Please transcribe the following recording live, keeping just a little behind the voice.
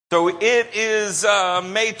So it is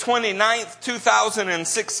May 29th,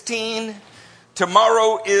 2016.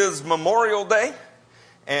 Tomorrow is Memorial Day.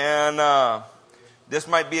 And this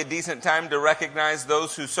might be a decent time to recognize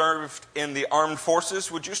those who served in the armed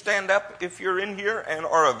forces. Would you stand up if you're in here and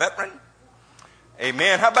are a veteran?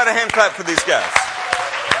 Amen. How about a hand clap for these guys?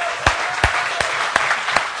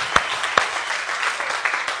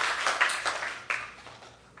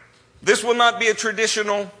 This will not be a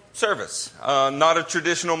traditional service, not a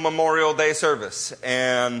traditional Memorial Day service.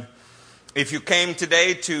 And if you came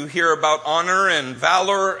today to hear about honor and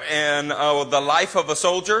valor and the life of a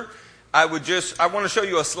soldier, I want to show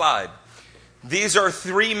you a slide. These are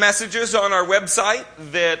 3 messages on our website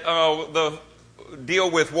that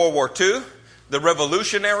deal with World War II, the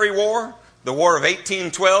Revolutionary War, the War of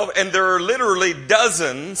 1812, and there are literally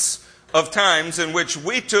dozens of times in which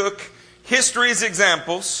we took history's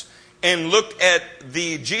examples and looked at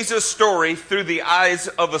the Jesus story through the eyes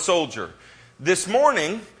of a soldier. This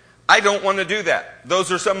morning, I don't want to do that.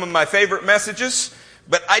 Those are some of my favorite messages,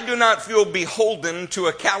 but I do not feel beholden to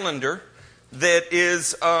a calendar that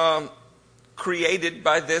is created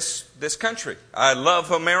by this country. I love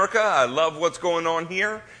America. I love what's going on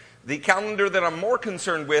here. The calendar that I'm more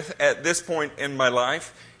concerned with at this point in my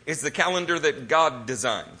life is the calendar that God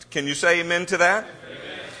designed. Can you say amen to that?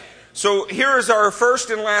 So here is our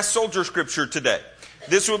first and last soldier scripture today.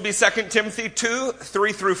 This will be 2 Timothy 2,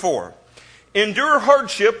 3 through 4. Endure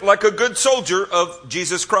hardship like a good soldier of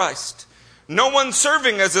Jesus Christ. No one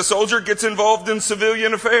serving as a soldier gets involved in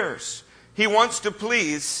civilian affairs. He wants to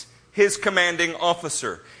please his commanding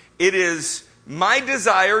officer. It is my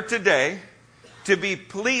desire today to be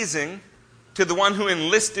pleasing to the one who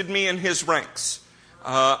enlisted me in his ranks.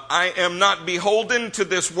 I am not beholden to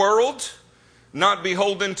this world, not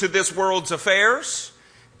beholden to this world's affairs.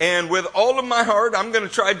 And with all of my heart, I'm going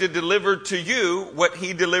to try to deliver to you what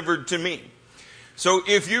he delivered to me. So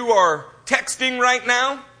if you are texting right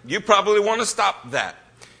now, you probably want to stop that.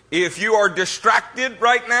 If you are distracted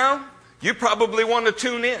right now, you probably want to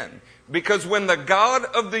tune in. Because when the God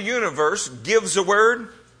of the universe gives a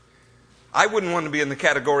word, I wouldn't want to be in the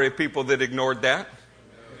category of people that ignored that.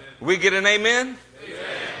 We get an amen? Amen.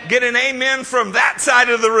 Get an amen from that side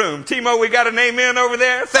of the room. Timo, we got an amen over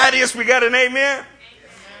there. Thaddeus, we got an amen? Amen.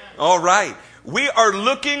 All right. We are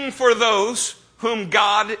looking for those whom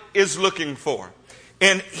God is looking for.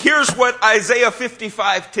 And here's what Isaiah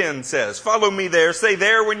 55:10 says. Follow me there. Say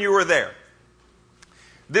there when you were there.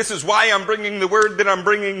 This is why I'm bringing the word that I'm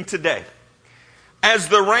bringing today. As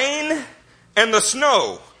the rain and the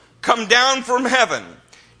snow come down from heaven,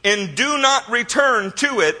 and do not return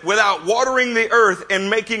to it without watering the earth and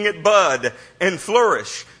making it bud and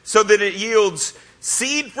flourish, so that it yields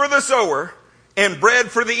seed for the sower and bread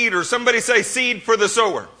for the eater. Somebody say seed for the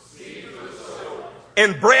sower. Seed for the sower.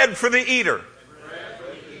 And bread for the eater.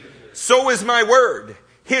 So is my word.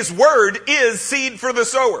 His word is seed for the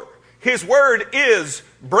sower. His word is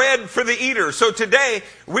bread for the eater. So today,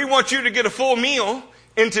 we want you to get a full meal.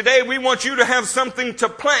 And today, we want you to have something to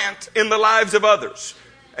plant in the lives of others.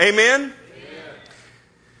 Amen? Amen?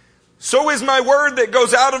 So is my word that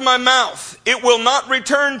goes out of my mouth. It will not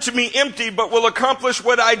return to me empty, but will accomplish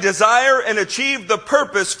what I desire and achieve the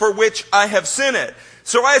purpose for which I have sent it.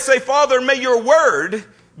 So I say, Father, may your word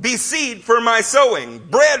be seed for my sowing,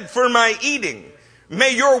 bread for my eating.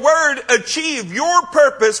 May your word achieve your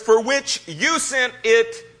purpose for which you sent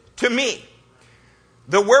it to me.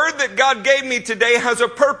 The word that God gave me today has a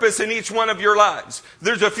purpose in each one of your lives.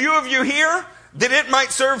 There's a few of you here that it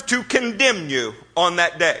might serve to condemn you on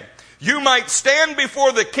that day. You might stand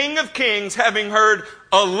before the King of Kings having heard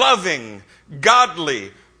a loving,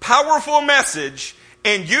 godly, powerful message,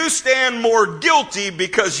 and you stand more guilty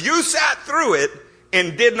because you sat through it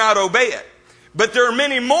and did not obey it. But there are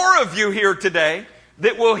many more of you here today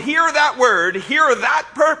that will hear that word, hear that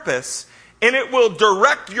purpose, and it will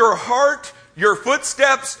direct your heart, your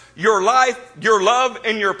footsteps, your life, your love,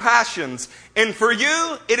 and your passions. And for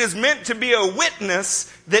you, it is meant to be a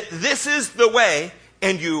witness that this is the way,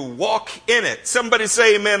 and you walk in it. Somebody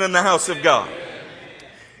say amen in the house of God. Amen.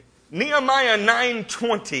 Nehemiah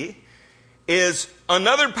 9:20 is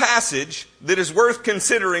another passage that is worth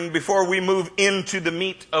considering before we move into the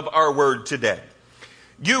meat of our word today.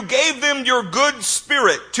 You gave them your good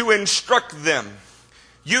spirit to instruct them.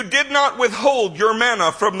 You did not withhold your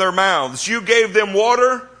manna from their mouths. You gave them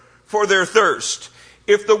water for their thirst.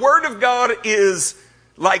 If the word of God is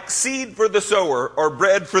like seed for the sower or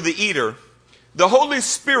bread for the eater, the Holy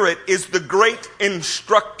Spirit is the great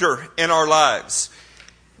instructor in our lives.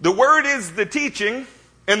 The word is the teaching,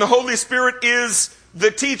 and the Holy Spirit is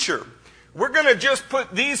the teacher. We're going to just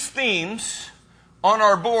put these themes on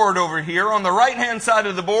our board over here, on the right-hand side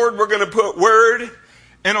of the board, we're going to put Word,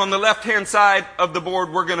 and on the left-hand side of the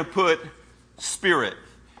board, we're going to put Spirit.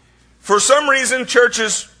 For some reason,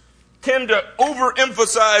 churches tend to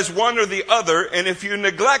overemphasize one or the other, and if you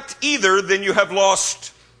neglect either, then you have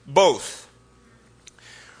lost both.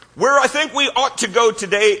 Where I think we ought to go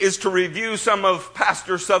today is to review some of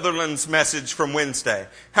Pastor Sutherland's message from Wednesday.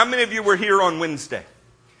 How many of you were here on Wednesday?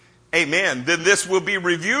 Amen. Then this will be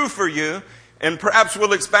review for you, and perhaps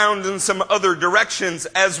we'll expound in some other directions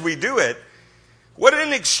as we do it. What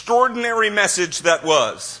an extraordinary message that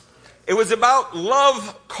was. It was about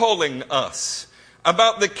love calling us,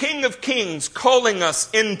 about the King of Kings calling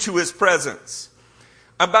us into His presence,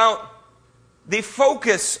 about the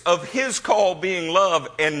focus of His call being love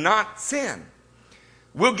and not sin.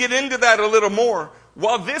 We'll get into that a little more.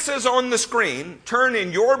 While this is on the screen, turn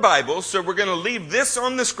in your Bibles, so we're going to leave this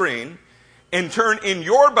on the screen, and turn in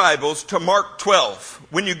your Bibles to Mark 12.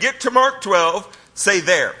 When you get to Mark 12, say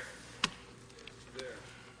there.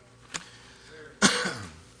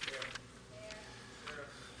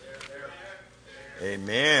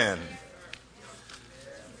 Amen.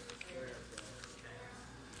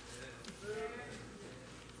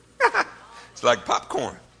 It's like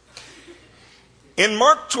popcorn. In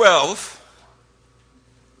Mark 12,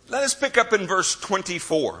 let us pick up in verse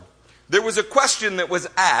 24. There was a question that was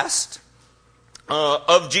asked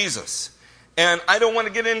of Jesus. And I don't want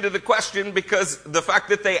to get into the question because the fact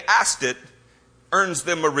that they asked it earns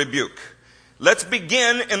them a rebuke. Let's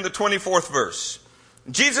begin in the 24th verse.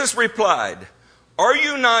 Jesus replied, "Are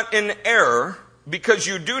you not in error because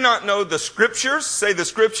you do not know the Scriptures?" Say the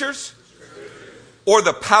Scriptures. Or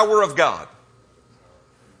the power of God.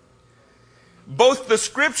 Both the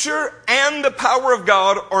Scripture and the power of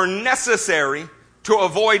God are necessary to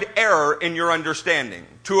avoid error in your understanding,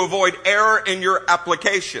 to avoid error in your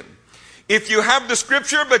application. If you have the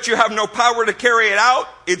Scripture but you have no power to carry it out,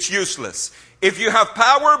 it's useless. If you have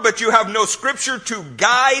power but you have no Scripture to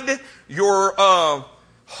guide your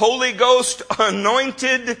Holy Ghost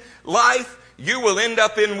anointed life, you will end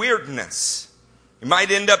up in weirdness. You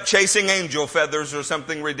might end up chasing angel feathers or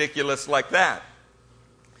something ridiculous like that.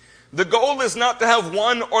 The goal is not to have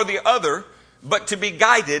one or the other, but to be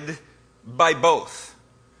guided by both.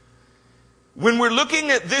 When we're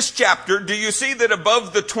looking at this chapter, do you see that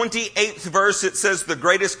above the 28th verse it says the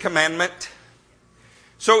greatest commandment?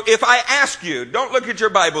 So if I ask you, don't look at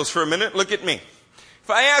your Bibles for a minute, look at me.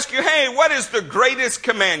 If I ask you, hey, what is the greatest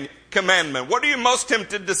commandment? What are you most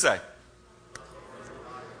tempted to say?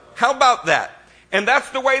 How about that? And that's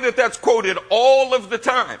the way that that's quoted all of the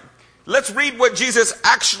time. Let's read what Jesus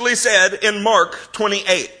actually said in Mark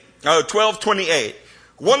 12:28.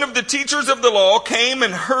 One of the teachers of the law came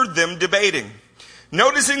and heard them debating.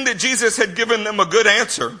 Noticing that Jesus had given them a good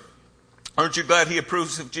answer, aren't you glad he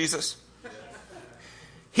approves of Jesus?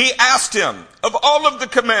 He asked him, of all of the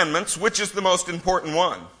commandments, which is the most important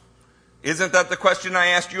one? Isn't that the question I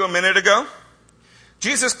asked you a minute ago?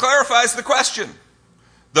 Jesus clarifies the question.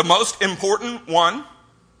 The most important one.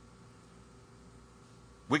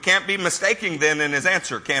 We can't be mistaking then in his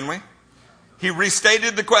answer, can we? He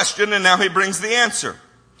restated the question and now he brings the answer.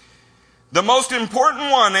 The most important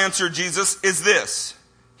one, answered Jesus, is this.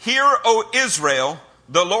 Hear, O Israel,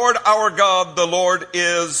 the Lord our God, the Lord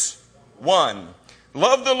is one.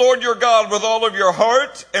 Love the Lord your God with all of your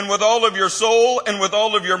heart and with all of your soul and with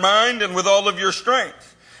all of your mind and with all of your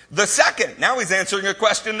strength. The second, now he's answering a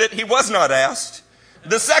question that he was not asked.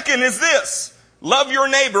 The second is this, love your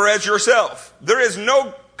neighbor as yourself. There is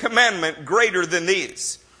no commandment greater than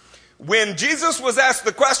these. When Jesus was asked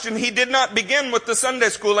the question, he did not begin with the Sunday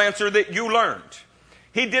school answer that you learned.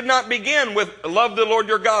 He did not begin with love the Lord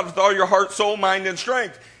your God with all your heart, soul, mind, and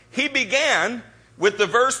strength. He began with the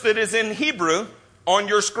verse that is in Hebrew on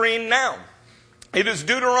your screen now. It is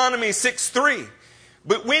Deuteronomy 6:3.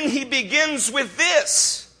 But when he begins with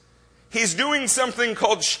this, he's doing something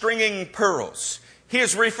called stringing pearls. He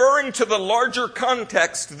is referring to the larger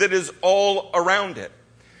context that is all around it.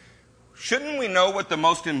 Shouldn't we know what the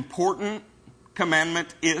most important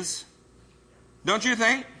commandment is? Don't you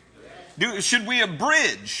think? Should we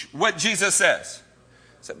abridge what Jesus says?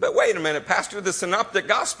 But wait a minute, Pastor, the Synoptic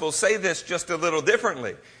Gospels say this just a little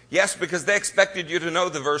differently. Yes, because they expected you to know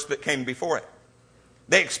the verse that came before it.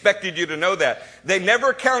 They expected you to know that. They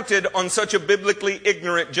never counted on such a biblically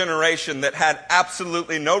ignorant generation that had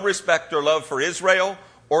absolutely no respect or love for Israel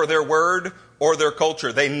or their word or their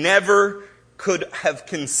culture. They never could have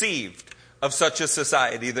conceived of such a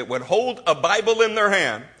society that would hold a Bible in their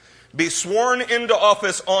hand, be sworn into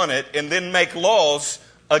office on it, and then make laws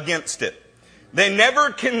against it. They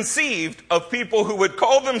never conceived of people who would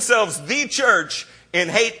call themselves the church and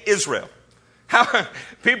hate Israel.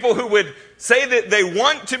 People who would say that they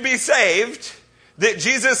want to be saved, that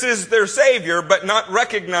Jesus is their Savior, but not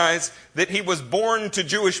recognize that he was born to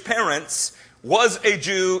Jewish parents, was a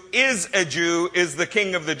Jew, is the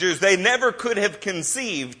King of the Jews. They never could have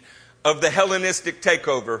conceived of the Hellenistic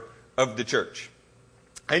takeover of the church.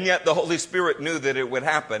 And yet the Holy Spirit knew that it would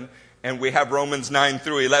happen, and we have Romans 9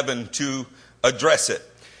 through 11 to address it.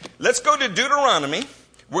 Let's go to Deuteronomy.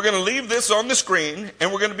 We're going to leave this on the screen,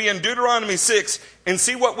 and we're going to be in Deuteronomy 6 and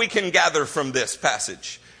see what we can gather from this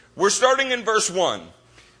passage. We're starting in verse 1.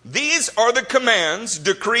 These are the commands,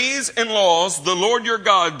 decrees, and laws the Lord your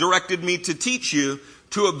God directed me to teach you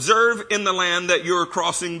to observe in the land that you are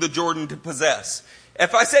crossing the Jordan to possess.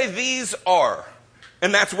 If I say these are,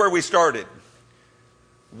 and that's where we started,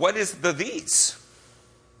 what is the these?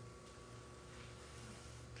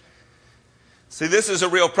 See, this is a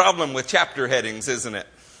real problem with chapter headings, isn't it?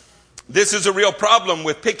 This is a real problem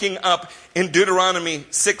with picking up in Deuteronomy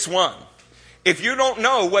 6:1. If you don't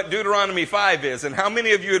know what Deuteronomy 5 is, and how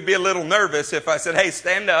many of you would be a little nervous if I said, hey,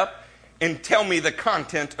 stand up and tell me the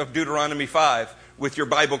content of Deuteronomy 5 with your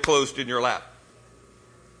Bible closed in your lap?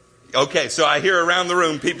 Okay, so I hear around the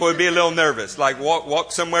room people would be a little nervous, like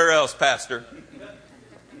walk somewhere else, Pastor.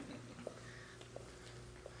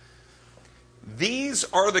 These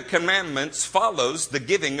are the commandments follows the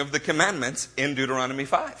giving of the commandments in Deuteronomy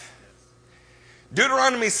 5.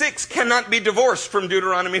 Deuteronomy 6 cannot be divorced from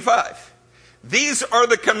Deuteronomy 5. These are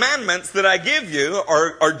the commandments that I give you,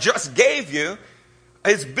 or just gave you,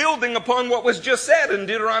 is building upon what was just said in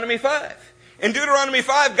Deuteronomy 5. In Deuteronomy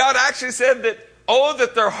 5, God actually said that,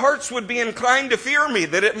 that their hearts would be inclined to fear me,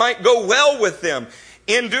 that it might go well with them.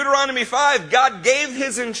 In Deuteronomy 5, God gave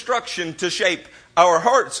his instruction to shape our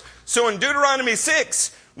hearts. So in Deuteronomy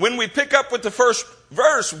 6, when we pick up with the first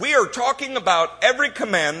verse, we are talking about every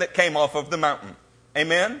command that came off of the mountain.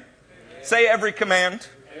 Amen? Amen. Say every command.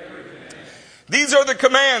 Every command. These are the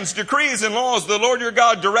commands, decrees, and laws the Lord your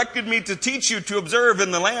God directed me to teach you to observe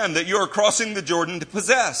in the land that you are crossing the Jordan to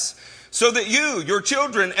possess, so that you, your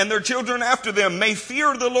children, and their children after them may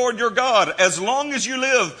fear the Lord your God as long as you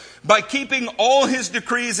live, by keeping all his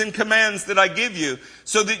decrees and commands that I give you,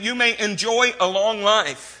 so that you may enjoy a long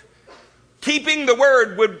life. Keeping the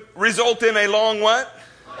word would result in a long what?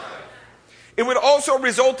 It would also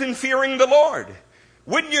result in fearing the Lord.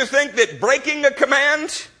 Wouldn't you think that breaking a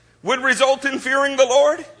command would result in fearing the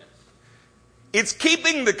Lord? It's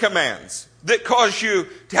keeping the commands that cause you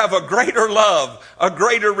to have a greater love, a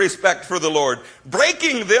greater respect for the Lord.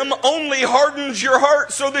 Breaking them only hardens your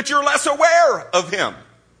heart so that you're less aware of him.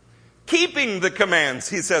 Keeping the commands,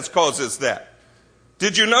 he says, causes that.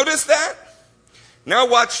 Did you notice that? Now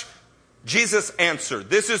watch Jesus' answer.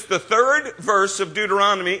 This is the third verse of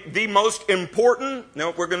Deuteronomy, the most important.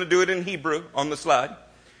 No, we're going to do it in Hebrew on the slide.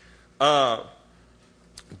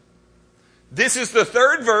 This is the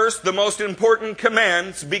third verse, the most important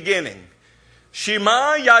commands beginning.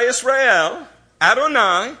 Shema Yisrael,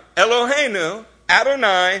 Adonai, Eloheinu,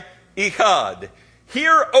 Adonai, Echad.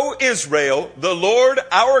 Hear, O Israel, the Lord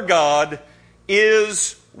our God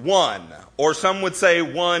is one. Or some would say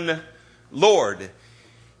one Lord.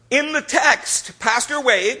 In the text, Pastor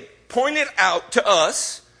Wade pointed out to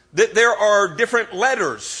us that there are different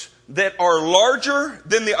letters that are larger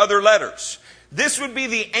than the other letters. This would be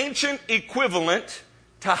the ancient equivalent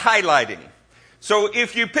to highlighting. So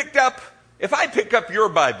if I pick up your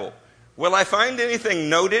Bible, will I find anything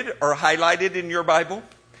noted or highlighted in your Bible?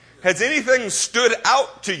 Has anything stood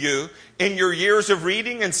out to you in your years of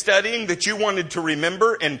reading and studying that you wanted to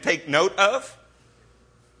remember and take note of?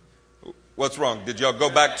 What's wrong? Did y'all go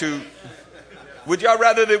back to... Would y'all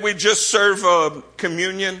rather that we just serve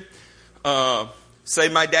communion? Say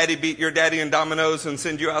my daddy beat your daddy in dominoes and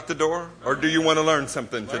send you out the door? Or do you want to learn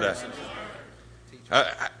something today?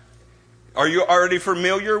 Are you already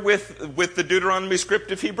familiar with the Deuteronomy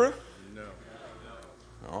script of Hebrew? No.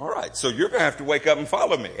 All right, so you're going to have to wake up and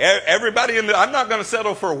follow me. Everybody I'm not going to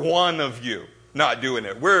settle for one of you not doing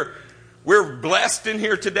it. We're blessed in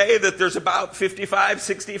here today that there's about 55,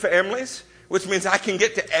 60 families, which means I can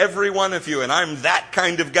get to every one of you, and I'm that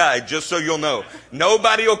kind of guy, just so you'll know.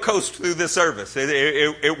 Nobody will coast through this service.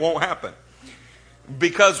 It won't happen.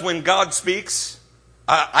 Because when God speaks,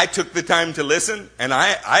 I took the time to listen, and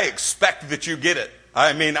I expect that you get it.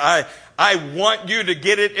 I mean, I want you to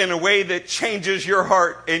get it in a way that changes your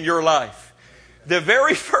heart and your life. The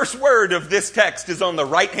very first word of this text is on the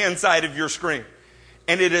right-hand side of your screen,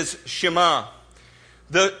 and it is Shema.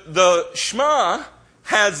 The Shema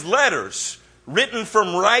has letters. written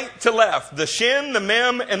from right to left. The shin, the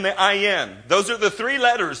mem, and the ayin. Those are the three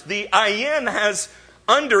letters. The ayin has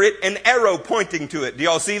under it an arrow pointing to it. Do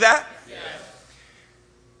y'all see that? Yes.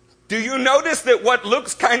 Do you notice that what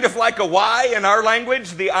looks kind of like a Y in our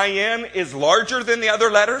language, the ayin, is larger than the other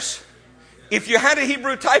letters? If you had a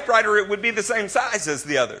Hebrew typewriter, it would be the same size as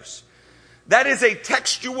the others. That is a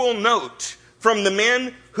textual note from the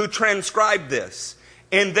men who transcribed this.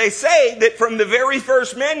 And they say that from the very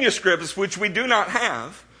first manuscripts, which we do not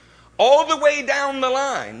have, all the way down the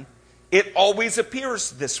line, it always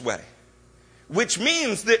appears this way. Which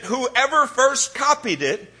means that whoever first copied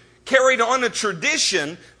it carried on a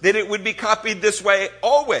tradition that it would be copied this way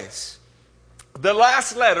always. The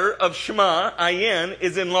last letter of Shema, ayin,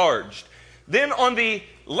 is enlarged. Then on the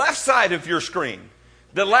left side of your screen,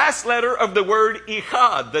 the last letter of the word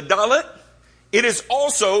Echad, the Dalet, it is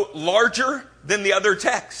also larger than the other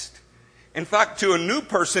text. In fact, to a new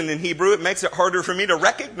person in Hebrew, it makes it harder for me to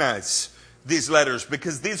recognize these letters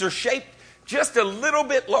because these are shaped just a little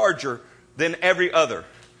bit larger than every other.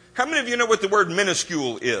 How many of you know what the word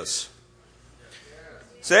minuscule is?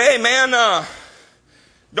 Say, hey man,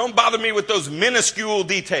 don't bother me with those minuscule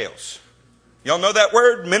details. Y'all know that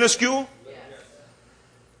word, minuscule? Yes.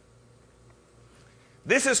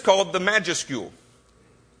 This is called the majuscule.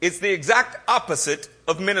 It's the exact opposite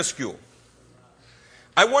of minuscule.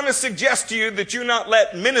 I want to suggest to you that you not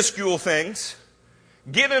let minuscule things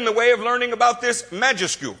get in the way of learning about this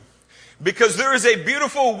majuscule. Because there is a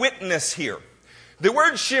beautiful witness here. The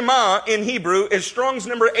word Shema in Hebrew is Strong's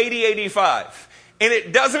number 8085. And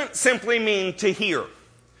it doesn't simply mean to hear.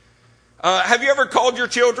 Have you ever called your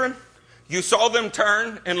children? You saw them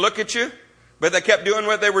turn and look at you, but they kept doing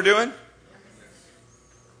what they were doing?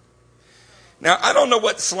 Now, I don't know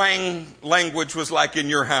what slang language was like in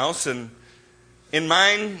your house, and in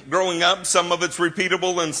mine, growing up, some of it's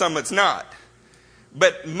repeatable and some it's not.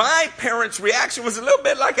 But my parents' reaction was a little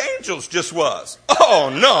bit like Angel's just was.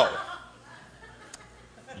 Oh, no.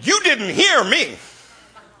 You didn't hear me.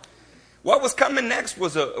 What was coming next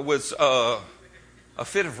was a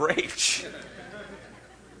fit of rage.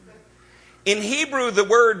 In Hebrew, the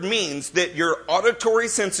word means that your auditory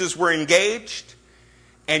senses were engaged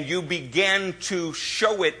and you began to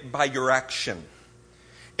show it by your action.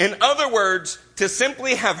 In other words, to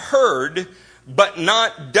simply have heard but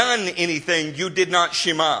not done anything, you did not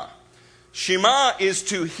Shema. Shema is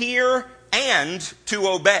to hear and to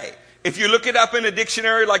obey. If you look it up in a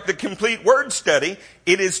dictionary like the Complete Word Study,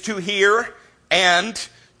 it is to hear and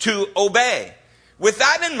to obey. With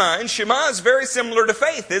that in mind, Shema is very similar to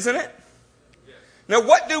faith, isn't it? Yes. Now,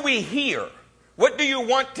 what do we hear? What do you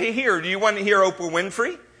want to hear? Do you want to hear Oprah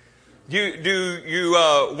Winfrey? Do you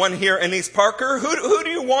want to hear Anise Parker? Who do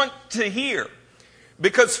you want to hear?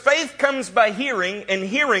 Because faith comes by hearing, and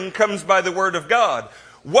hearing comes by the Word of God.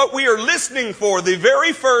 What we are listening for, the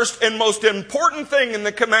very first and most important thing in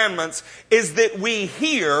the commandments, is that we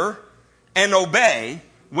hear and obey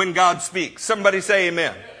when God speaks. Somebody say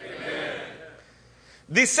amen. Amen.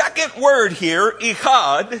 The second word here,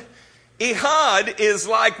 Echad. Echad is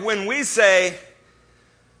like when we say,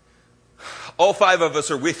 all five of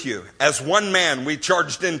us are with you. As one man, we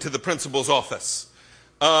charged into the principal's office.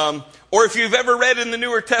 Or if you've ever read in the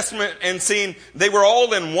Newer Testament and seen, they were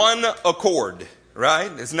all in one accord.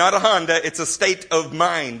 Right? It's not a Honda, it's a state of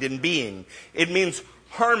mind and being. It means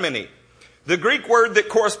harmony. The Greek word that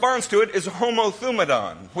corresponds to it is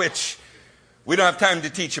homothumadon, which we don't have time to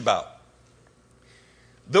teach about.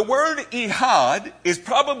 The word Echad is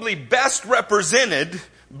probably best represented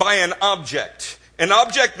by an object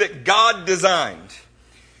that God designed.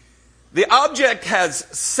 The object has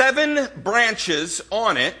 7 branches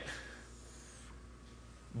on it,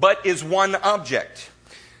 but is one object.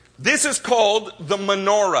 This is called the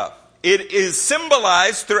menorah. It is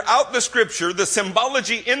symbolized throughout the Scripture. The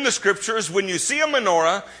symbology in the Scriptures, when you see a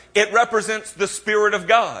menorah, it represents the Spirit of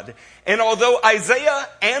God. And although Isaiah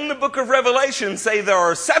and the book of Revelation say there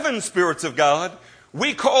are 7 spirits of God,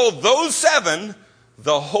 we call those 7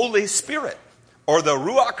 the Holy Spirit, or the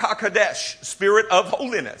Ruach HaKodesh, Spirit of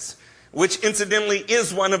Holiness, which incidentally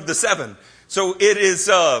is one of the 7. So it is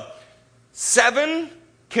 7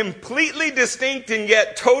 completely distinct and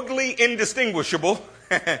yet totally indistinguishable.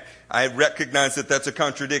 I recognize that that's a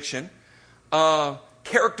contradiction.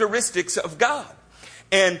 Characteristics of God.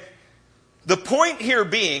 And the point here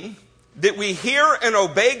being that we hear and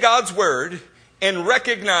obey God's word and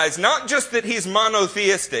recognize not just that He's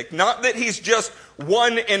monotheistic, not that He's just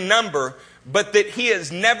one in number, but that He is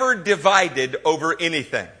never divided over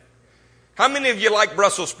anything. How many of you like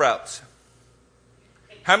Brussels sprouts?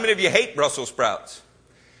 How many of you hate Brussels sprouts?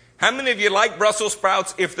 How many of you like Brussels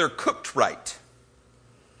sprouts if they're cooked right?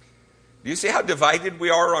 Do you see how divided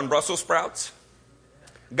we are on Brussels sprouts?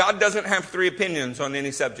 God doesn't have 3 opinions on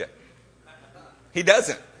any subject. He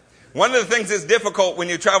doesn't. One of the things that's difficult when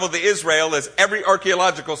you travel to Israel is every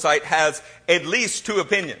archaeological site has at least 2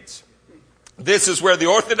 opinions. This is where the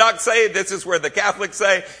Orthodox say, this is where the Catholics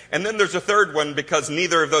say, and then there's a third one because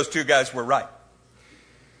neither of those 2 guys were right.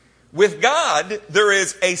 With God, there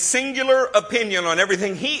is a singular opinion on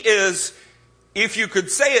everything. He is, if you could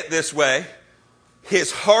say it this way,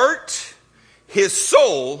 His heart, His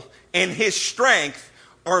soul, and His strength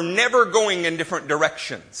are never going in different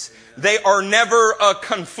directions. They are never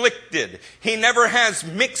conflicted. He never has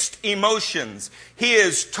mixed emotions. He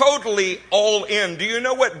is totally all in. Do you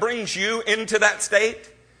know what brings you into that state?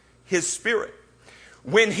 His Spirit.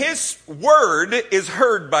 When His word is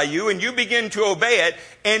heard by you and you begin to obey it,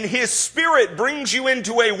 and His Spirit brings you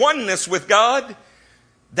into a oneness with God,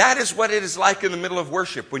 that is what it is like in the middle of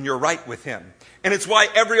worship when you're right with Him. And it's why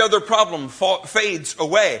every other problem fades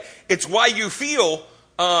away. It's why you feel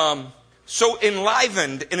so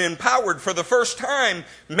enlivened and empowered for the first time,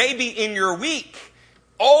 maybe in your week.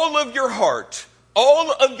 All of your heart,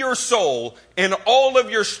 all of your soul, and all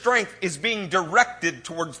of your strength is being directed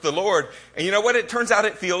towards the Lord. And you know what? It turns out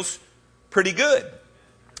it feels pretty good.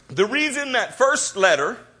 The reason that first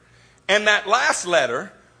letter and that last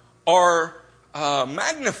letter are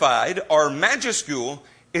magnified, are majuscule,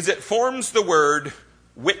 is it forms the word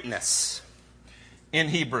witness in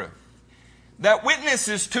Hebrew. That witness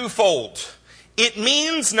is twofold. It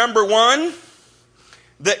means, number one,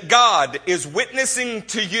 that God is witnessing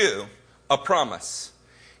to you a promise.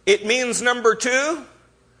 It means, number two,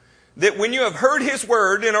 that when you have heard His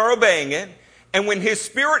word and are obeying it, and when His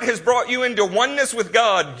Spirit has brought you into oneness with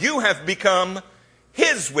God, you have become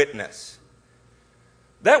His witness.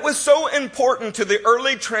 That was so important to the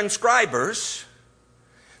early transcribers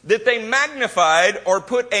that they magnified or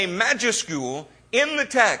put a majuscule in the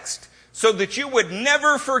text so that you would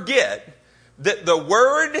never forget that the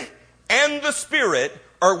Word and the Spirit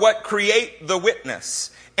are what create the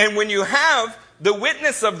witness. And when you have the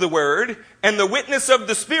witness of the Word and the witness of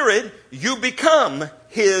the Spirit, you become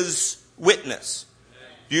His witness.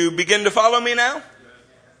 Do you begin to follow me now?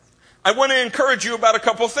 I want to encourage you about a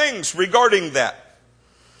couple things regarding that.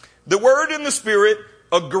 The Word and the Spirit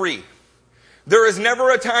agree. There is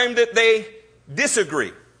never a time that they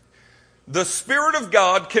disagree. The Spirit of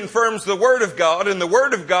God confirms the Word of God, and the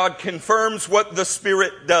Word of God confirms what the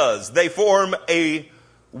Spirit does. They form a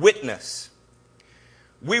witness.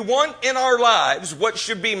 We want in our lives what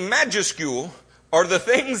should be majuscule are the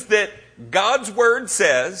things that God's Word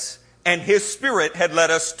says and His Spirit had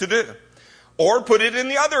led us to do. Or put it in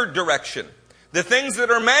the other direction. The things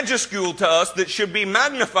that are majuscule to us that should be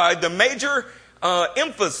magnified, the major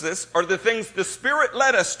emphasis are the things the Spirit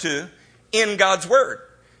led us to in God's Word.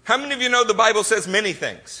 How many of you know the Bible says many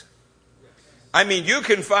things? I mean, you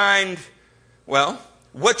can find, well,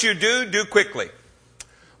 what you do quickly.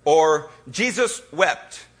 Or Jesus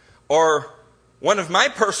wept. Or one of my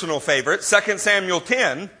personal favorites, 2 Samuel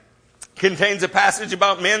 10, contains a passage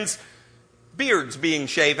about men's beards being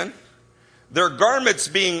shaven, their garments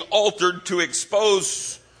being altered to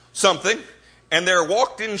expose something, and they're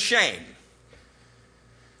walked in shame.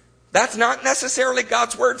 That's not necessarily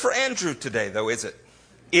God's word for Andrew today, though, is it?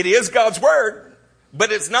 It is God's word,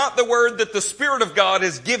 but it's not the word that the Spirit of God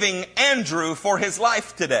is giving Andrew for his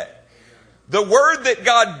life today. The word that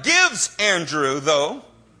God gives Andrew, though,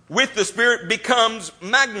 with the Spirit becomes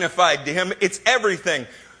magnified to him. It's everything.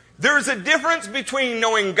 There's a difference between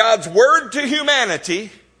knowing God's word to humanity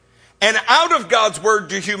and out of God's word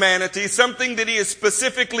to humanity, something that He is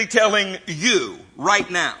specifically telling you right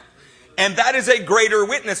now. And that is a greater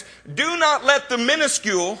witness. Do not let the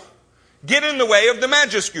minuscule get in the way of the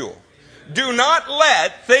majuscule. Do not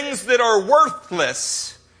let things that are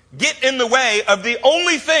worthless get in the way of the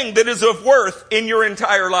only thing that is of worth in your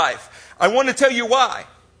entire life. I want to tell you why.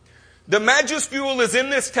 The majuscule is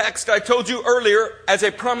in this text, I told you earlier, as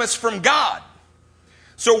a promise from God.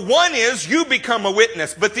 So one is you become a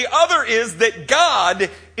witness, but the other is that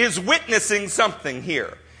God is witnessing something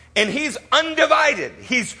here. And He's undivided.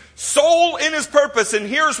 He's sole in His purpose, and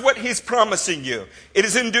here's what He's promising you. It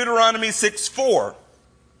is in Deuteronomy 6:5.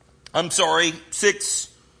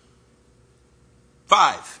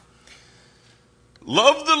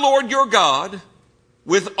 Love the Lord your God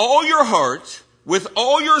with all your heart, with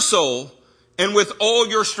all your soul, and with all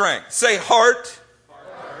your strength. Say heart,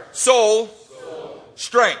 soul,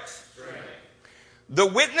 strength. The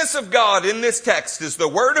witness of God in this text is the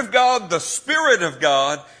Word of God, the Spirit of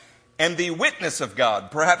God, and the witness of God.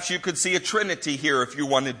 Perhaps you could see a trinity here if you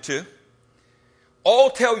wanted to. All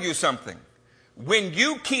tell you something. When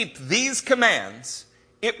you keep these commands,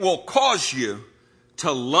 it will cause you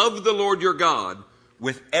to love the Lord your God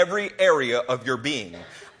with every area of your being.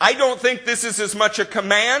 I don't think this is as much a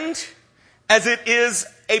command as it is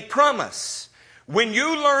a promise. When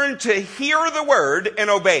you learn to hear the word and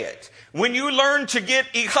obey it, when you learn to get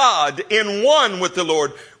ichad, in one with the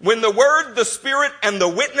Lord, when the Word, the Spirit, and the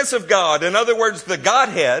witness of God, in other words, the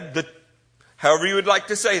Godhead, however you would like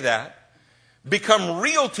to say that, become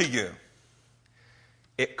real to you,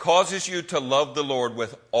 it causes you to love the Lord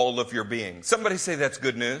with all of your being. Somebody say that's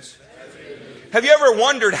good news. Have you ever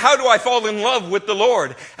wondered, how do I fall in love with the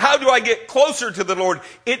Lord? How do I get closer to the Lord?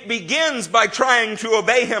 It begins by trying to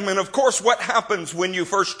obey Him. And of course, what happens when you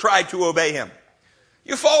first try to obey Him?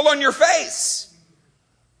 You fall on your face,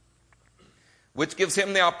 which gives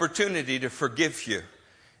Him the opportunity to forgive you.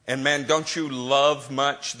 And man, don't you love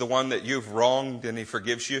much the one that you've wronged and He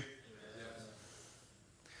forgives you?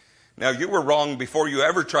 Now, you were wrong before you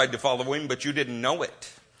ever tried to follow Him, but you didn't know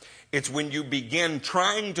it. It's when you begin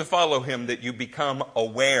trying to follow Him that you become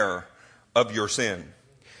aware of your sin.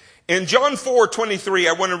 In John 4:23,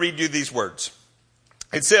 I want to read you these words.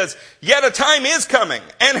 It says, "Yet a time is coming,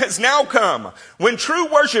 and has now come, when true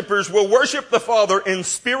worshipers will worship the Father in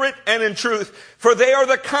spirit and in truth, for they are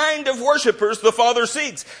the kind of worshipers the Father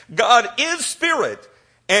seeks. God is spirit,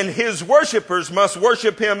 and His worshipers must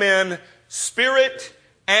worship Him in spirit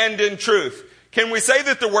and in truth." Can we say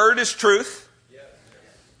that the Word is truth? Yes.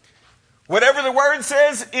 Whatever the Word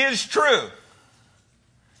says is true.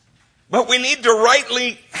 But we need to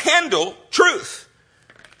rightly handle truth.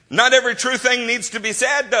 Not every true thing needs to be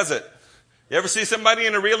said, does it? You ever see somebody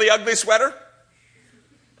in a really ugly sweater?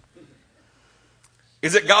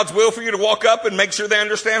 Is it God's will for you to walk up and make sure they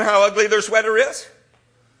understand how ugly their sweater is?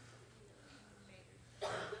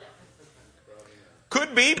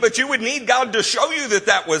 Could be, but you would need God to show you that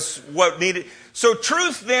that was what needed. So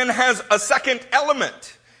truth then has a second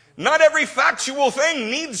element. Not every factual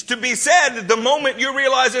thing needs to be said the moment you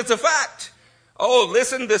realize it's a fact. Oh,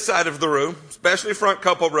 listen, this side of the room, especially front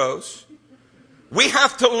couple rows. We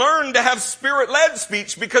have to learn to have Spirit-led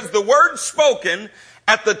speech, because the word spoken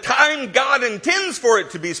at the time God intends for it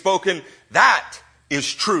to be spoken, that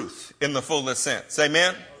is truth in the fullest sense.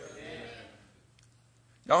 Amen? Amen.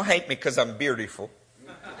 Don't hate me because I'm beautiful.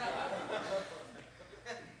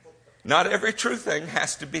 Not every true thing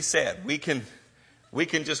has to be said. We can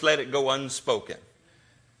just let it go unspoken.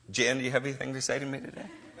 Jen, do you have anything to say to me today?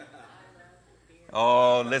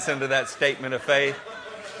 Oh, listen to that statement of faith.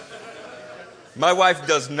 My wife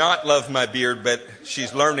does not love my beard, but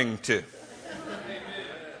she's learning to.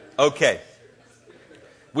 Okay.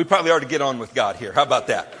 We probably ought to get on with God here. How about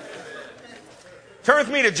that? Turn with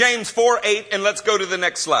me to James 4:8, and let's go to the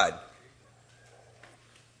next slide.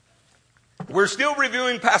 We're still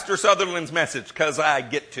reviewing Pastor Sutherland's message because I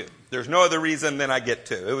get to. There's no other reason than I get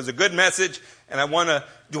to. It was a good message, and I want to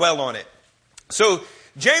dwell on it. So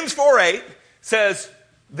James 4:8 says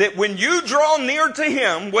that when you draw near to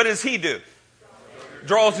Him, what does He do?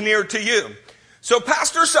 Draws near to you. So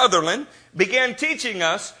Pastor Sutherland began teaching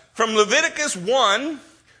us from Leviticus 1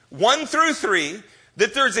 through 3,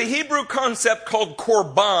 that there's a Hebrew concept called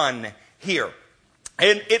korban here.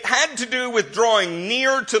 And it had to do with drawing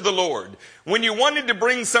near to the Lord, when you wanted to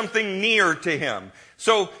bring something near to Him.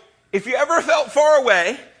 So if you ever felt far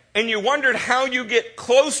away and you wondered how you get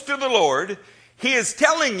close to the Lord, He is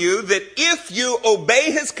telling you that if you obey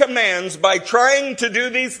His commands by trying to do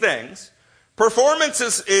these things, performance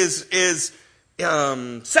is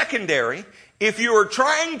secondary. If you are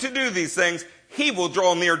trying to do these things, He will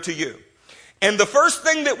draw near to you. And the first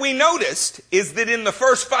thing that we noticed is that in the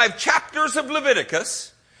first 5 chapters of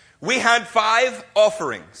Leviticus, we had 5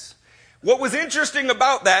 offerings. What was interesting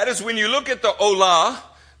about that is when you look at the Olah,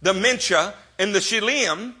 the Mincha, and the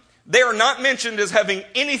Shiliim, they are not mentioned as having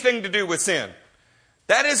anything to do with sin.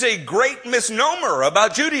 That is a great misnomer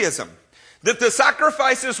about Judaism, that the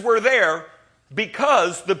sacrifices were there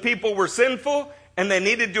because the people were sinful and they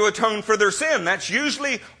needed to atone for their sin. That's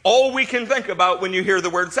usually all we can think about when you hear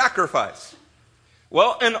the word sacrifice.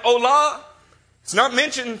 Well, in Olah, it's not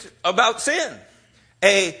mentioned about sin.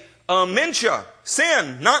 A Mincha,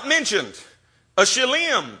 sin, not mentioned. A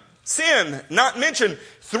Shiliim, sin, not mentioned.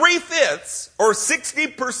 3/5 or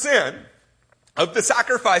 60% of the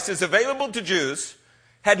sacrifices available to Jews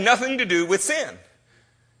had nothing to do with sin.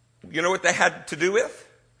 You know what they had to do with?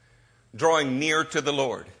 Drawing near to the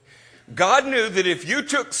Lord. God knew that if you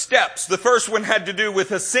took steps, the first one had to do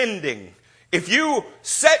with ascending. If you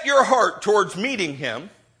set your heart towards meeting Him,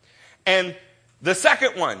 and The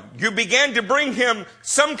second one, you began to bring him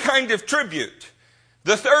some kind of tribute.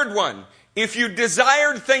 The third one, if you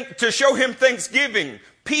desired to show him thanksgiving,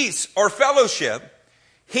 peace, or fellowship,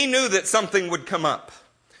 he knew that something would come up.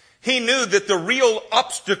 He knew that the real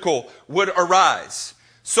obstacle would arise.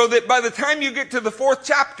 So that by the time you get to the 4th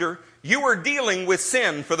chapter, you were dealing with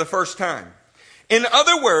sin for the first time. In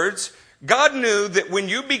other words, God knew that when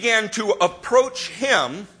you began to approach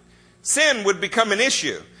him, sin would become an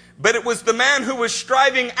issue. But it was the man who was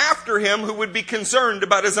striving after him who would be concerned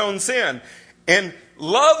about his own sin. And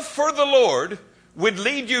love for the Lord would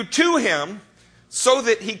lead you to him so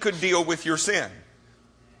that he could deal with your sin.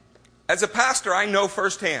 As a pastor, I know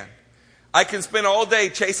firsthand. I can spend all day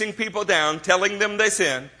chasing people down, telling them they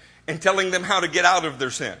sin, and telling them how to get out of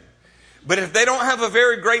their sin. But if they don't have a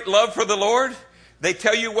very great love for the Lord, they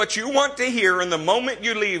tell you what you want to hear, and the moment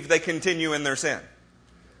you leave, they continue in their sin.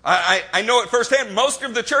 I know it firsthand. Most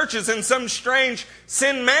of the church is in some strange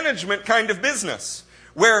sin management kind of business,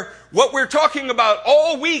 where what we're talking about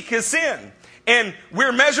all week is sin. And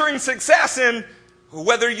we're measuring success in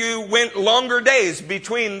whether you went longer days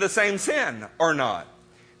between the same sin or not.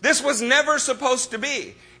 This was never supposed to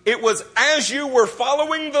be. It was as you were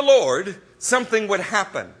following the Lord, something would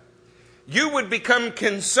happen. You would become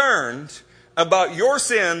concerned about your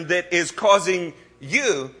sin that is causing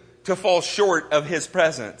you to fall short of his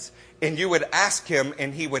presence. And you would ask him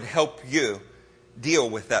and he would help you deal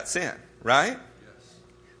with that sin, right? Yes.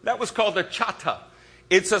 That was called a chata.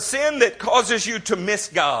 It's a sin that causes you to miss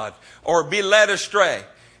God or be led astray.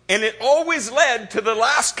 And it always led to the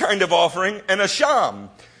last kind of offering, an asham,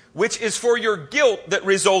 which is for your guilt that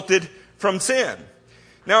resulted from sin.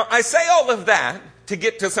 Now, I say all of that to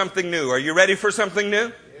get to something new. Are you ready for something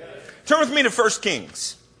new? Yes. Turn with me to 1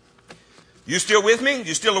 Kings. You still with me?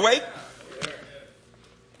 You still awake?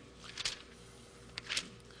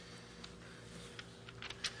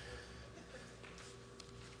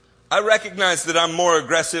 I recognize that I'm more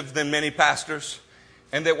aggressive than many pastors,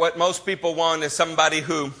 and that what most people want is somebody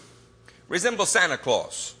who resembles Santa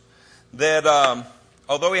Claus. That,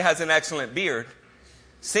 although he has an excellent beard,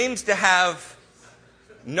 seems to have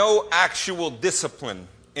no actual discipline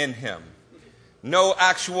in him. No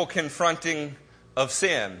actual confronting of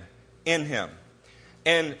sin in him.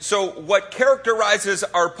 And so what characterizes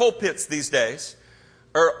our pulpits these days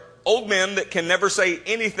are old men that can never say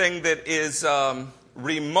anything that is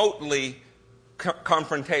remotely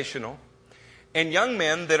confrontational, and young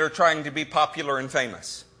men that are trying to be popular and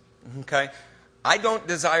famous. Okay? I don't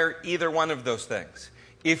desire either one of those things.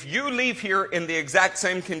 If you leave here in the exact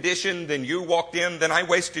same condition than you walked in, then I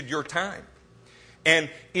wasted your time. And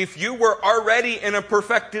if you were already in a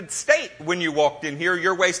perfected state when you walked in here,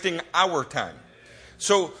 you're wasting our time.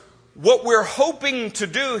 So what we're hoping to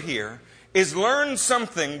do here is learn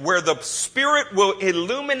something where the Spirit will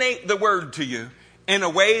illuminate the Word to you in a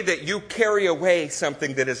way that you carry away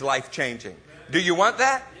something that is life-changing. Do you want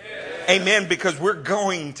that? Yes. Amen, because we're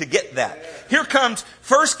going to get that. Here comes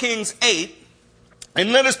 1 Kings 8,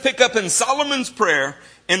 and let us pick up in Solomon's prayer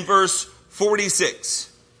in verse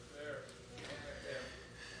 46.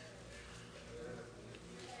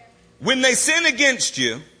 When they sin against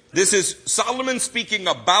you, this is Solomon speaking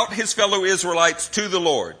about his fellow Israelites to the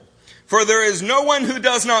Lord. For there is no one who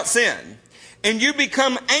does not sin, and you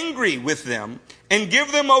become angry with them, and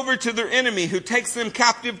give them over to their enemy who takes them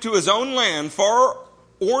captive to his own land, far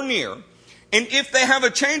or near. And if they have a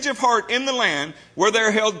change of heart in the land where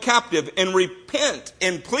they're held captive, and repent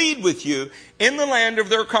and plead with you in the land of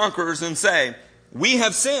their conquerors, and say, we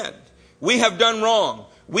have sinned, we have done wrong,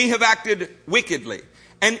 we have acted wickedly.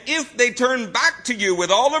 And if they turn back to you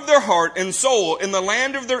with all of their heart and soul in the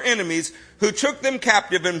land of their enemies who took them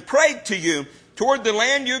captive, and prayed to you toward the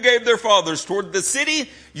land you gave their fathers, toward the city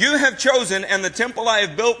you have chosen and the temple I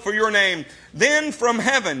have built for your name, then from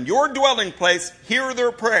heaven, your dwelling place, hear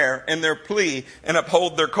their prayer and their plea and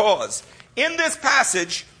uphold their cause. In this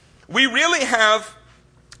passage, we really have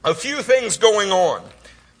a few things going on.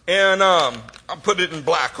 And I'll put it in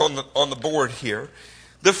black on the board here.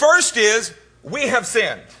 The first is, we have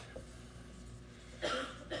sinned.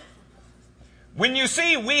 When you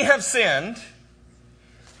see we have sinned,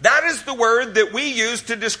 that is the word that we use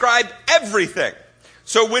to describe everything.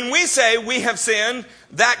 So when we say we have sinned,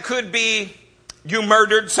 that could be you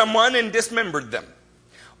murdered someone and dismembered them.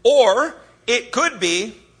 Or it could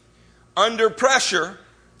be under pressure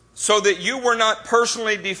so that you were not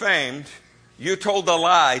personally defamed, you told a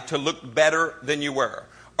lie to look better than you were.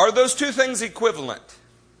 Are those two things equivalent?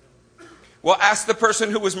 Well, ask the person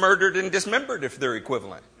who was murdered and dismembered if they're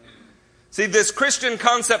equivalent. See, this Christian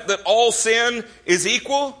concept that all sin is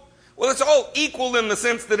equal, well, it's all equal in the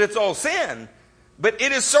sense that it's all sin, but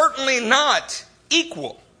it is certainly not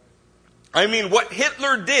equal. I mean, what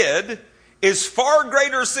Hitler did is far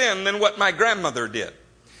greater sin than what my grandmother did.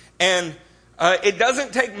 And it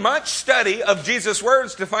doesn't take much study of Jesus'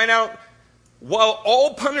 words to find out, while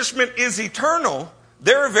all punishment is eternal,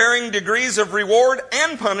 there are varying degrees of reward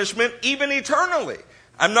and punishment even eternally.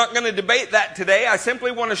 I'm not going to debate that today. I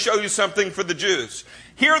simply want to show you something for the Jews.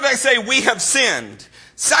 Here they say, we have sinned.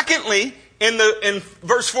 Secondly, in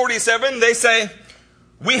verse 47, they say,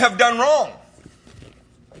 we have done wrong.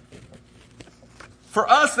 For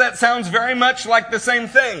us, that sounds very much like the same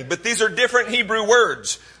thing, but these are different Hebrew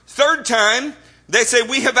words. Third time, they say,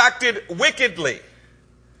 we have acted wickedly.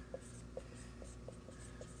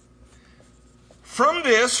 From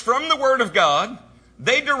this, from the Word of God,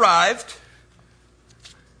 they derived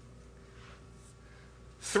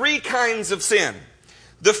three kinds of sin.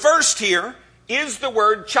 The first here is the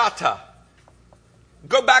word chata.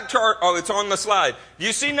 Go back to it's on the slide.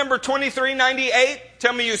 You see number 2398?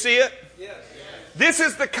 Tell me you see it. Yes. This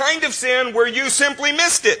is the kind of sin where you simply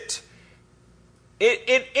missed it.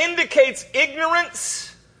 It indicates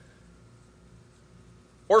ignorance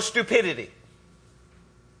or stupidity.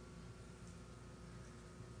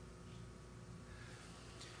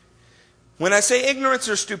 When I say ignorance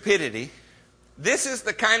or stupidity, this is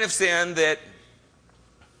the kind of sin that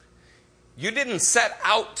you didn't set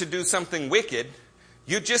out to do something wicked.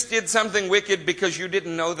 You just did something wicked because you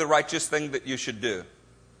didn't know the righteous thing that you should do.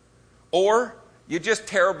 Or you just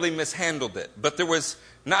terribly mishandled it, but there was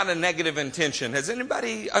not a negative intention. Does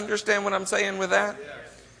anybody understand what I'm saying with that?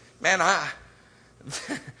 Yes. Man,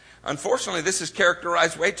 unfortunately, this has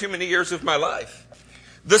characterized way too many years of my life.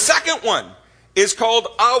 The second one is called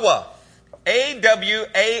awa.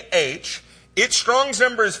 A-W-A-H. Its Strong's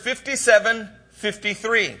number is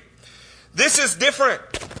 5753. This is different.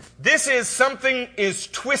 This is something is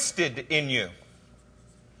twisted in you.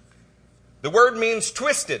 The word means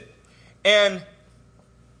twisted. And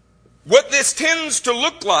what this tends to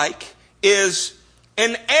look like is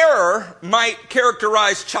an error might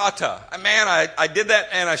characterize chata. Man, I did that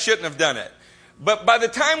and I shouldn't have done it. But by the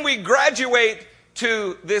time we graduate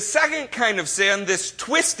to this second kind of sin, this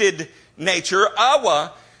twisted nature,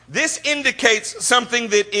 awa, this indicates something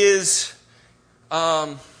that is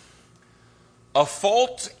a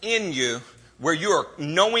fault in you where you are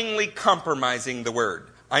knowingly compromising the word.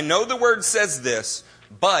 I know the word says this,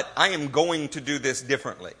 but I am going to do this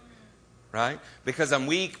differently. Right? Because I'm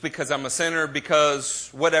weak, because I'm a sinner, because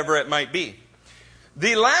whatever it might be.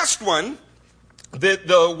 The last one that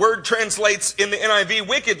the word translates in the NIV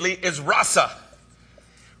wickedly is rasa.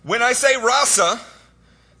 When I say rasa,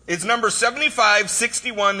 it's number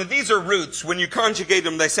 7561. These are roots. When you conjugate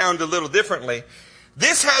them, they sound a little differently.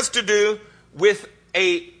 This has to do with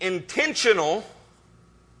a intentional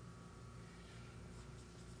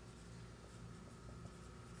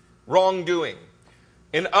wrongdoing.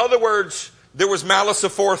 In other words, there was malice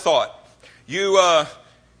aforethought.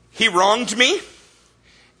 He wronged me,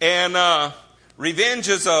 and revenge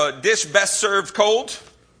is a dish best served cold.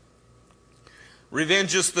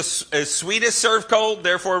 Revenge is the sweetest served cold,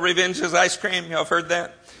 therefore revenge is ice cream. Y'all have heard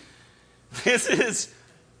that? This is,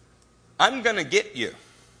 I'm going to get you.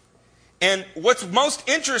 And what's most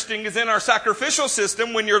interesting is in our sacrificial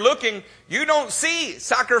system, when you're looking, you don't see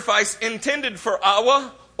sacrifice intended for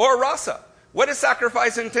awa or rasa. What is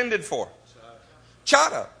sacrifice intended for?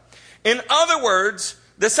 Chata. In other words,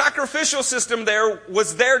 the sacrificial system there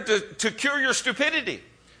was there to cure your stupidity,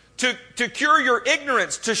 to cure your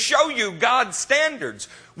ignorance, to show you God's standards.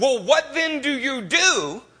 Well, what then do you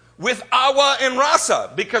do with awa and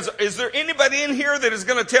rasa? Because is there anybody in here that is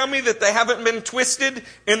going to tell me that they haven't been twisted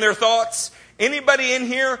in their thoughts? Anybody in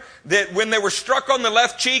here that when they were struck on the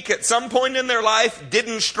left cheek at some point in their life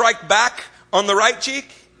didn't strike back on the right cheek?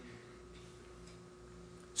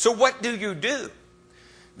 So what do you do?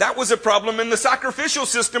 That was a problem in the sacrificial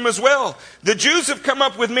system as well. The Jews have come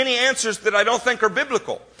up with many answers that I don't think are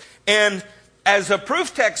biblical. And as a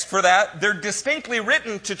proof text for that, they're distinctly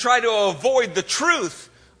written to try to avoid the truth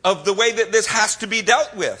of the way that this has to be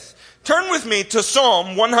dealt with. Turn with me to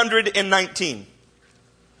Psalm 119.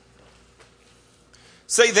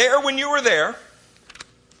 Say there when you were there.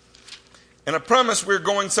 And I promise we're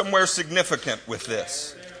going somewhere significant with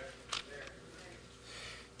this.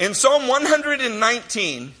 In Psalm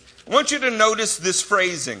 119, I want you to notice this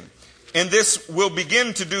phrasing. And this will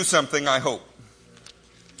begin to do something, I hope.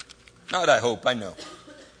 Not I hope, I know.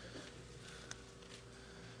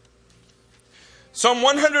 Psalm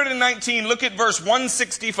 119, look at verse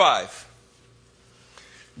 165.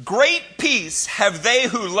 Great peace have they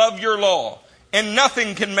who love your law, and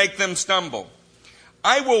nothing can make them stumble.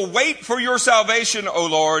 I will wait for your salvation, O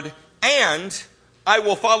Lord, and I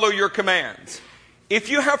will follow your commands. If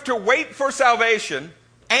you have to wait for salvation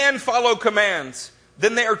and follow commands,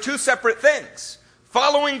 then they are two separate things.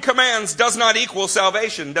 Following commands does not equal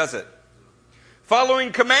salvation, does it?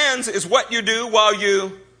 Following commands is what you do while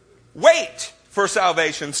you wait for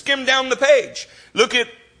salvation. Skim down the page. Look at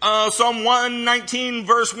Psalm 119,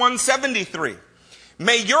 verse 173.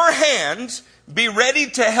 May your hand be ready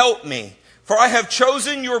to help me, for I have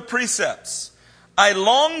chosen your precepts. I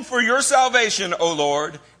long for your salvation, O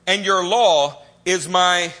Lord, and your law is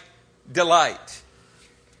my delight.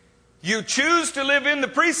 You choose to live in the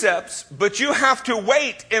precepts, but you have to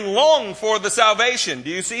wait and long for the salvation. Do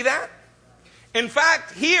you see that? In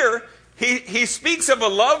fact, here, he speaks of a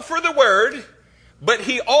love for the word, but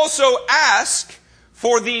he also asks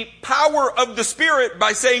for the power of the Spirit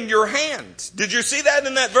by saying your hand. Did you see that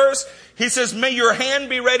in that verse? He says, may your hand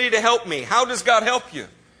be ready to help me. How does God help you?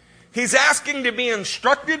 He's asking to be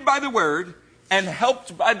instructed by the word and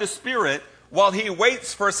helped by the Spirit while he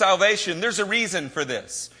waits for salvation. There's a reason for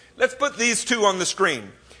this. Let's put these two on the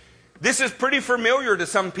screen. This is pretty familiar to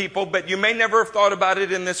some people, but you may never have thought about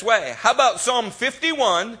it in this way. How about Psalm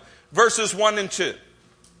 51, verses 1 and 2?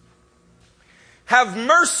 Have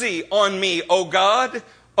mercy on me, O God,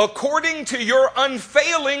 according to your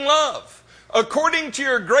unfailing love. According to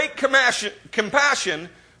your great compassion,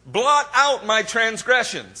 blot out my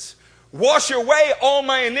transgressions. Wash away all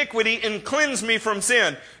my iniquity and cleanse me from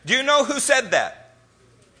sin. Do you know who said that?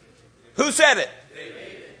 Who said it?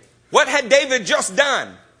 David. What had David just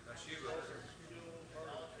done?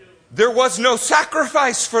 There was no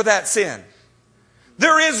sacrifice for that sin.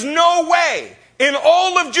 There is no way in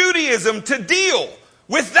all of Judaism to deal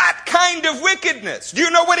with that kind of wickedness. Do you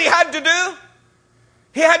know what he had to do?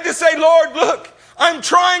 He had to say, Lord, look, I'm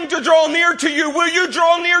trying to draw near to you. Will you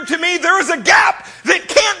draw near to me? There is a gap that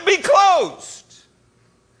can't be closed.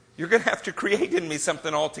 You're going to have to create in me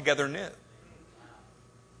something altogether new.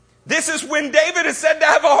 This is when David is said to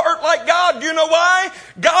have a heart like God. Do you know why?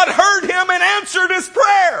 God heard him and answered his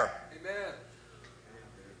prayer. Amen.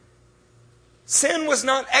 Sin was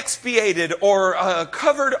not expiated or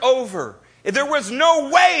covered over. There was no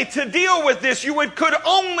way to deal with this. You could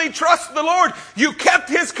only trust the Lord. You kept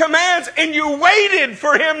His commands and you waited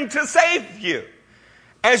for Him to save you.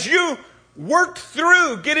 As you worked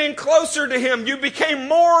through getting closer to Him, you became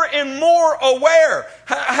more and more aware.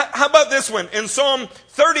 How about this one? In Psalm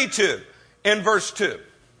 32 and verse 2.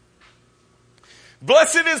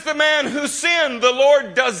 Blessed is the man whose sin the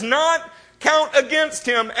Lord does not count against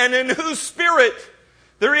him, and in whose spirit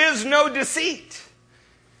there is no deceit.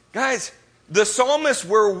 Guys, the psalmists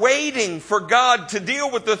were waiting for God to deal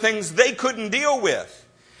with the things they couldn't deal with.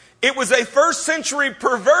 It was a first century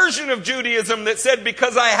perversion of Judaism that said,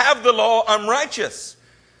 because I have the law, I'm righteous.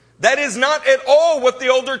 That is not at all what the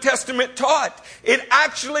Older Testament taught. It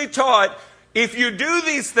actually taught, if you do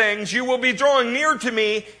these things, you will be drawing near to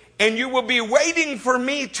me, and you will be waiting for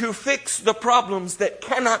me to fix the problems that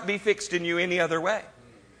cannot be fixed in you any other way.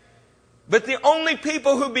 But the only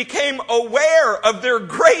people who became aware of their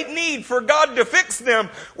great need for God to fix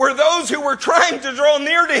them were those who were trying to draw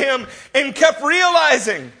near to Him and kept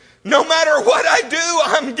realizing, no matter what I do,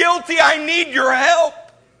 I'm guilty, I need your help.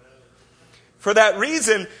 For that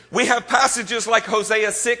reason, we have passages like Hosea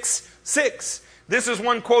 6:6. This is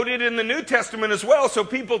one quoted in the New Testament as well, so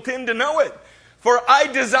people tend to know it. For I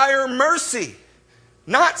desire mercy,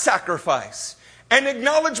 not sacrifice, an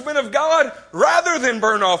acknowledgement of God rather than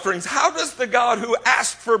burnt offerings. How does the God who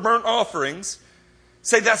asked for burnt offerings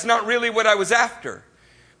say that's not really what I was after?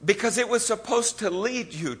 Because it was supposed to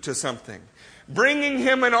lead you to something. Bringing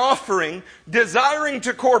Him an offering, desiring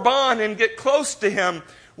to korban and get close to Him,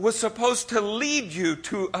 was supposed to lead you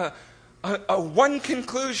to a one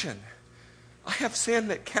conclusion. I have sin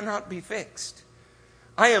that cannot be fixed.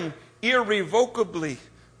 I am irrevocably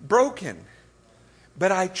broken.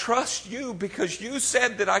 But I trust you because you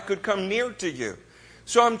said that I could come near to you.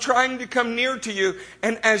 So I'm trying to come near to you.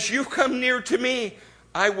 And as you come near to me,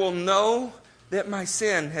 I will know that my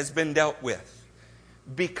sin has been dealt with.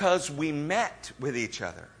 Because we met with each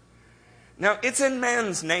other. Now, it's in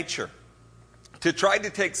man's nature to try to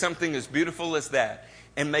take something as beautiful as that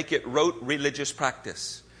and make it rote religious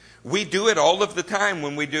practice. We do it all of the time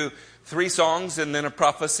when we do 3 songs and then a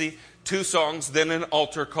prophecy, 2 songs, then an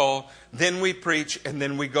altar call, then we preach, and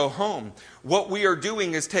then we go home. What we are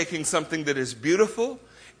doing is taking something that is beautiful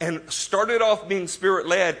and started off being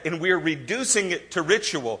Spirit-led, and we're reducing it to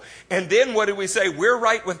ritual. And then what do we say? We're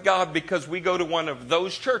right with God because we go to one of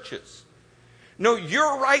those churches. No,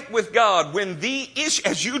 you're right with God when the issue,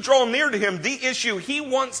 as you draw near to Him, the issue He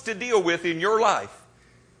wants to deal with in your life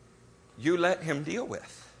you let him deal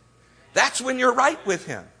with. That's when you're right with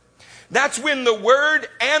him. That's when the Word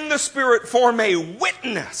and the Spirit form a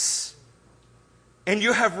witness. And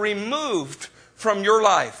you have removed from your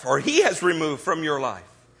life, or he has removed from your life,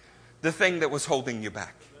 the thing that was holding you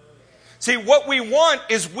back. See, what we want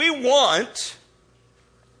is we want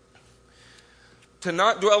to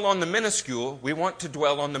not dwell on the minuscule. We want to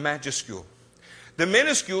dwell on the majuscule. The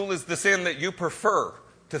minuscule is the sin that you prefer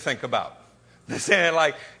to think about. The sin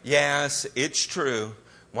like, yes, it's true.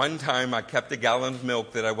 One time I kept a gallon of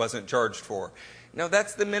milk that I wasn't charged for. No,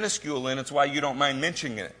 that's the minuscule, and it's why you don't mind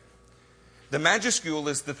mentioning it. The majuscule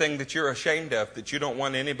is the thing that you're ashamed of, that you don't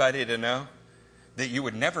want anybody to know, that you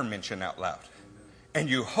would never mention out loud. And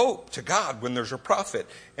you hope to God when there's a prophet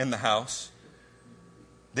in the house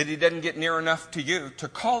that he doesn't get near enough to you to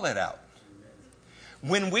call it out.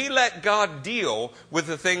 When we let God deal with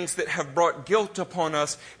the things that have brought guilt upon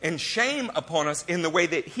us and shame upon us in the way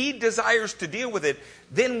that he desires to deal with it,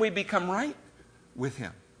 then we become right with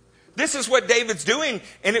him. This is what David's doing,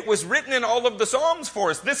 and it was written in all of the Psalms for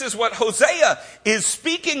us. This is what Hosea is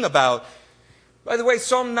speaking about. By the way,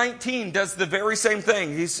 Psalm 19 does the very same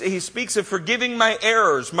thing. He speaks of forgiving my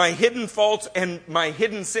errors, my hidden faults, and my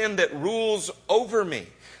hidden sin that rules over me.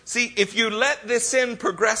 See, if you let this sin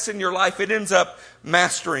progress in your life, it ends up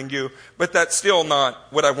mastering you. But that's still not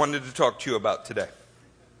what I wanted to talk to you about today.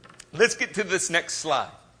 Let's get to this next slide.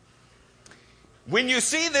 When you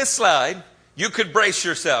see this slide, you could brace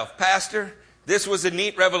yourself. Pastor, this was a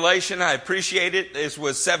neat revelation. I appreciate it. This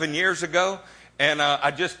was 7 years ago. And I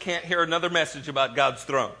just can't hear another message about God's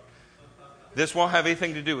throne. This won't have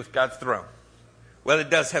anything to do with God's throne. Well, it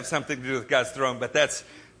does have something to do with God's throne, but that's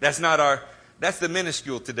the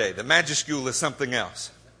minuscule today. The majuscule is something else.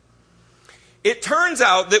 It turns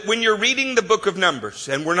out that when you're reading the book of Numbers,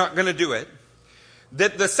 and we're not going to do it,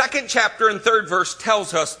 that the 2nd chapter and 3rd verse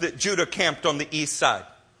tells us that Judah camped on the east side.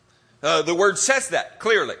 The word says that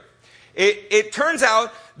clearly. It turns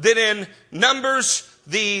out that in Numbers,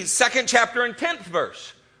 the 2nd chapter and 10th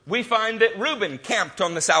verse, we find that Reuben camped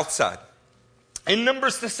on the south side. In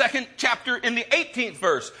Numbers, the 2nd chapter in the 18th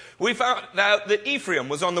verse, we found out that Ephraim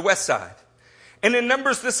was on the west side. And in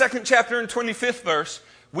Numbers, the 2nd chapter and 25th verse,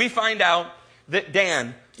 we find out that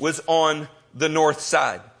Dan was on the north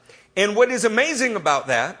side. And what is amazing about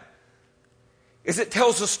that is it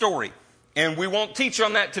tells a story. And we won't teach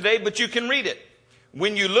on that today, but you can read it.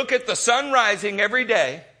 When you look at the sun rising every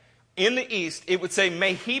day in the east, it would say,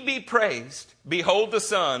 may he be praised. Behold the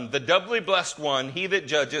sun, the doubly blessed one, he that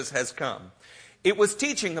judges has come. It was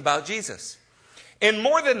teaching about Jesus. And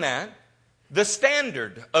more than that, the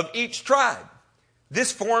standard of each tribe.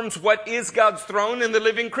 This forms what is God's throne and the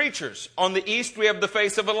living creatures. On the east, we have the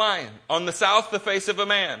face of a lion. On the south, the face of a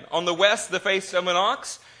man. On the west, the face of an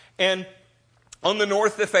ox. And on the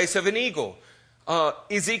north, the face of an eagle.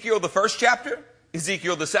 Ezekiel, the 1st chapter.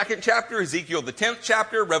 Ezekiel, the 2nd chapter. Ezekiel, the 10th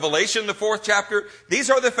chapter. Revelation, the 4th chapter. These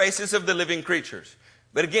are the faces of the living creatures.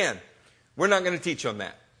 But again, we're not going to teach on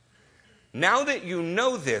that. Now that you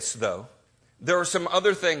know this, though, there are some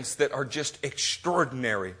other things that are just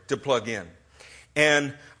extraordinary to plug in.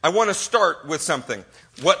 And I want to start with something.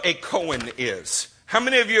 What a Cohen is. How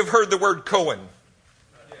many of you have heard the word Cohen?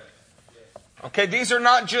 Okay, these are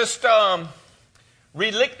not just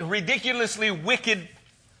ridiculously wicked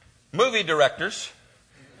movie directors.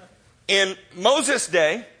 In Moses'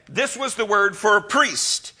 day, this was the word for a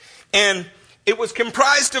priest. And it was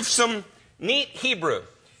comprised of some neat Hebrew.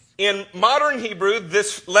 In modern Hebrew,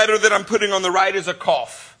 this letter that I'm putting on the right is a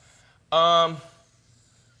Kaf.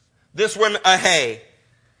 This one, a Hey.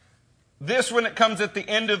 This, when it comes at the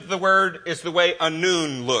end of the word, is the way a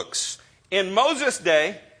Nun looks. In Moses'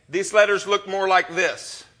 day, these letters look more like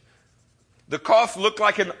this. The Kaf looked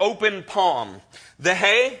like an open palm. The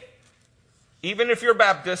Hey, even if you're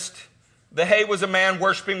Baptist, the Hey was a man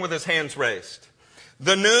worshiping with his hands raised.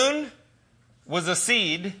 The Nun was a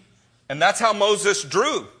seed, and that's how Moses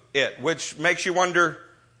drew it, which makes you wonder,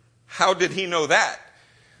 how did he know that?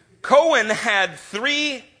 Cohen had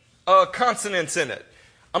 3 consonants in it.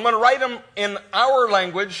 I'm going to write them in our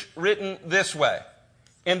language written this way.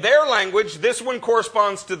 In their language, this one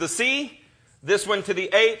corresponds to the C, this one to the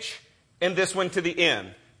H, and this one to the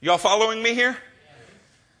N. Y'all following me here?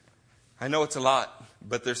 I know it's a lot,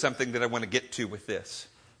 but there's something that I want to get to with this.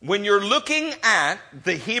 When you're looking at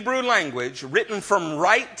the Hebrew language written from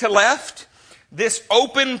right to left, this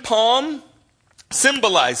open palm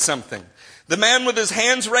symbolized something. The man with his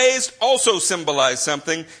hands raised also symbolized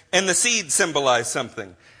something, and the seed symbolized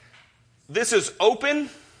something. This is open.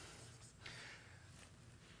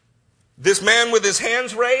 This man with his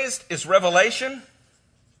hands raised is revelation.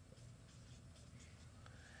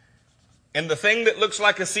 And the thing that looks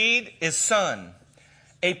like a seed is son.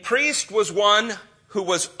 A priest was one who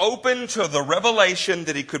was open to the revelation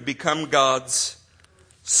that he could become God's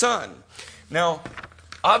son. Now,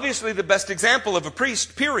 obviously the best example of a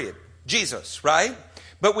priest, period, Jesus, right?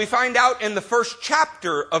 But we find out in the first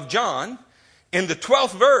chapter of John, in the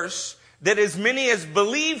 12th verse, that as many as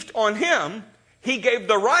believed on him, he gave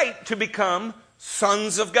the right to become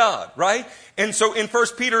sons of God, right? And so in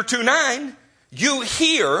 1 Peter 2:9, you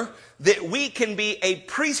hear that we can be a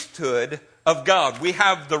priesthood of God. We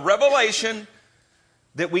have the revelation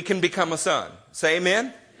that we can become a son. Say amen?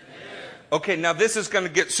 Amen. Okay, now this is going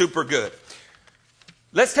to get super good.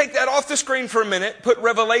 Let's take that off the screen for a minute. Put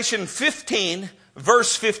Revelation 15,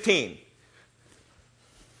 verse 15.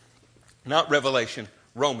 Not Revelation,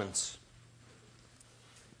 Romans.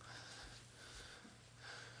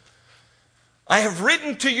 I have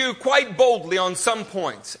written to you quite boldly on some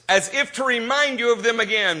points, as if to remind you of them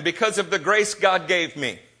again, because of the grace God gave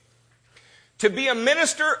me, to be a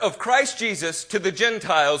minister of Christ Jesus to the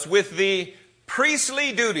Gentiles with the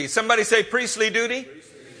priestly duty. Somebody say priestly duty.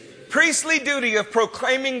 Priestly duty of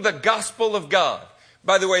proclaiming the gospel of God.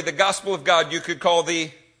 By the way, the gospel of God you could call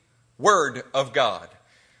the word of God.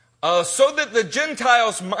 So that the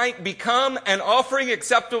Gentiles might become an offering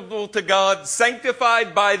acceptable to God,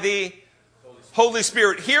 sanctified by the Holy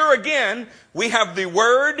Spirit. Here again, we have the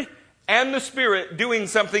Word and the Spirit doing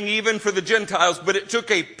something even for the Gentiles, but it took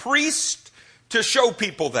a priest to show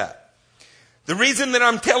people that. The reason that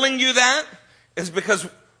I'm telling you that is because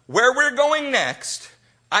where we're going next,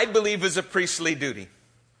 I believe, is a priestly duty.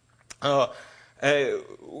 I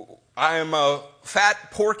am a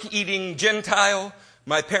fat, pork-eating Gentile.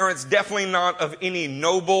 My parents definitely not of any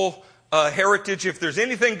noble heritage. If there's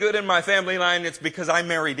anything good in my family line, it's because I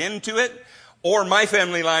married into it. Or my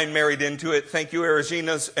family line married into it. Thank you,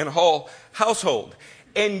 Arizina's and Hall household.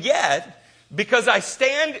 And yet, because I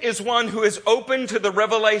stand as one who is open to the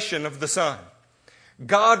revelation of the Son,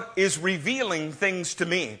 God is revealing things to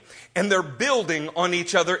me. And they're building on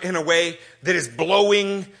each other in a way that is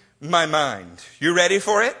blowing my mind. You ready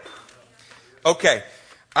for it? Okay.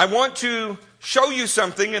 I want to show you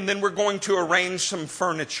something, and then we're going to arrange some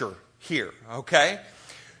furniture here. Okay?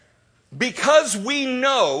 Because we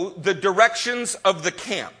know the directions of the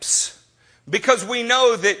camps, because we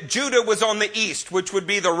know that Judah was on the east, which would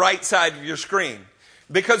be the right side of your screen,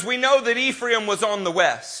 because we know that Ephraim was on the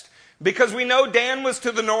west, because we know Dan was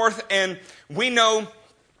to the north, and we know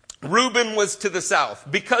Reuben was to the south,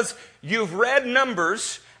 because you've read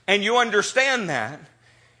Numbers and you understand that,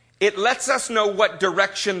 it lets us know what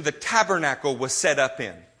direction the tabernacle was set up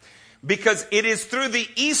in. Because it is through the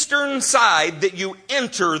eastern side that you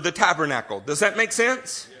enter the tabernacle. Does that make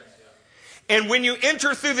sense? Yes, yeah. And when you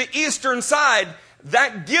enter through the eastern side,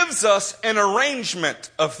 that gives us an arrangement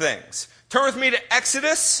of things. Turn with me to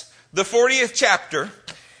Exodus, the 40th chapter.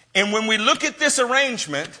 And when we look at this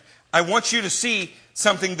arrangement, I want you to see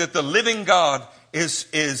something that the living God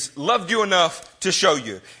is loved you enough to show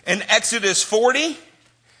you. In Exodus 40,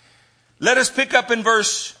 let us pick up in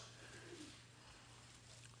verse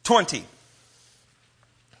 20.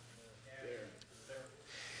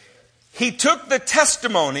 He took the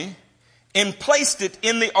testimony and placed it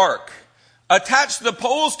in the ark, attached the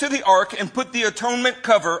poles to the ark, and put the atonement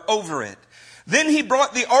cover over it. Then he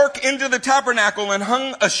brought the ark into the tabernacle and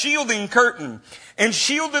hung a shielding curtain and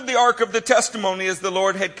shielded the ark of the testimony as the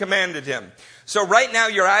Lord had commanded him. So right now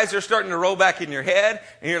your eyes are starting to roll back in your head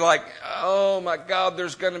and you're like, oh my God,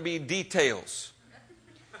 there's going to be details.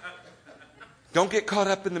 Don't get caught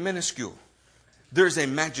up in the minuscule. There's a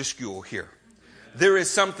majuscule here. There is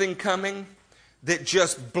something coming that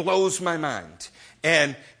just blows my mind.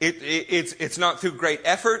 And it's not through great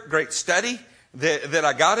effort, great study that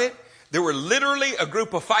I got it. There were literally a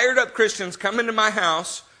group of fired up Christians coming to my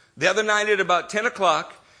house the other night at about 10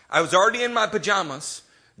 o'clock. I was already in my pajamas.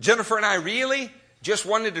 Jennifer and I really just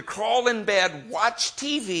wanted to crawl in bed, watch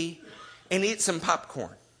TV, and eat some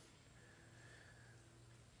popcorn.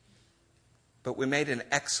 But we made an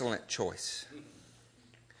excellent choice.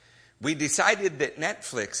 We decided that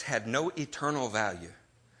Netflix had no eternal value.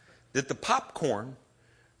 That the popcorn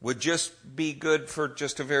would just be good for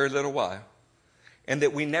just a very little while. And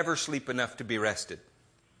that we never sleep enough to be rested.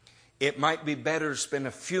 It might be better to spend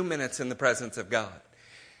a few minutes in the presence of God.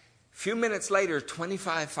 A few minutes later,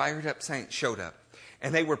 25 fired up saints showed up.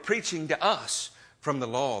 And they were preaching to us from the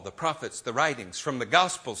law, the prophets, the writings, from the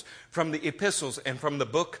Gospels, from the epistles, and from the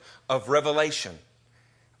book of Revelation.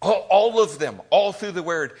 All of them, all through the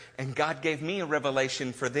Word. And God gave me a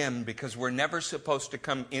revelation for them because we're never supposed to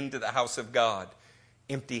come into the house of God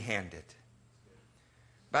empty-handed.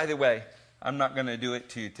 By the way, I'm not going to do it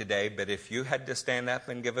to you today, but if you had to stand up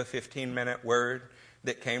and give a 15-minute word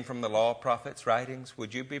that came from the law, prophets, writings,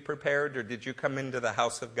 would you be prepared, or did you come into the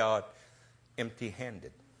house of God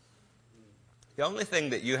empty-handed? The only thing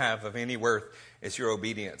that you have of any worth is your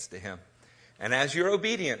obedience to Him. And as you're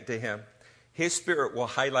obedient to Him, His Spirit will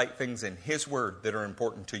highlight things in His Word that are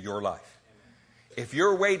important to your life. If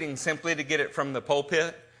you're waiting simply to get it from the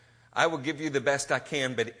pulpit, I will give you the best I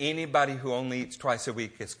can, but anybody who only eats twice a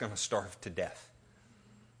week is going to starve to death.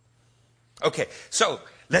 Okay, so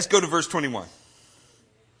let's go to verse 21.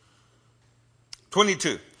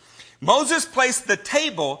 22. Moses placed the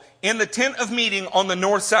table in the tent of meeting on the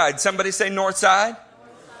north side. Somebody say north side.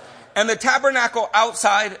 And the tabernacle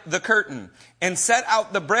outside the curtain, and set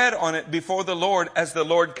out the bread on it before the Lord as the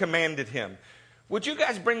Lord commanded him. Would you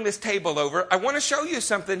guys bring this table over? I want to show you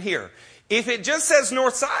something here. If it just says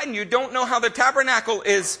north side and you don't know how the tabernacle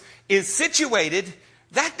is situated,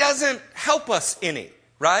 that doesn't help us any,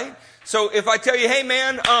 right? So if I tell you, hey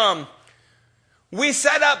man, we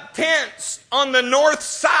set up tents on the north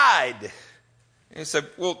side. And you say,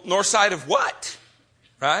 well, north side of what?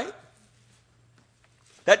 Right?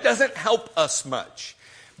 That doesn't help us much.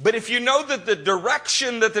 But if you know that the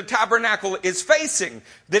direction that the tabernacle is facing,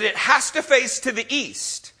 that it has to face to the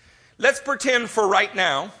east, let's pretend for right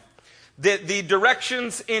now that the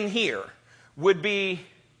directions in here would be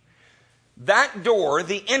that door,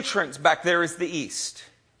 the entrance back there is the east.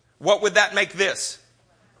 What would that make this?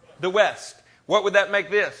 The west. What would that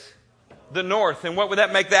make this? The north. And what would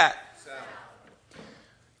that make that?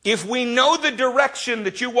 If we know the direction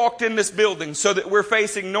that you walked in this building so that we're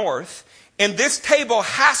facing north, and this table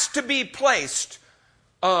has to be placed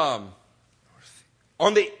on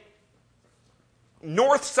the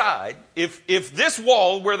north side, if this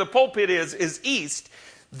wall where the pulpit is east,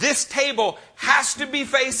 this table has to be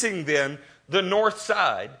facing then the north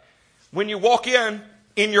side. When you walk in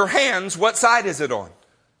your hands, what side is it on?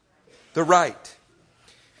 The right.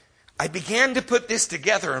 I began to put this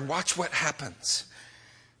together and watch what happens.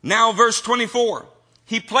 Now verse 24.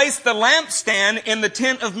 He placed the lampstand in the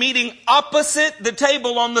tent of meeting opposite the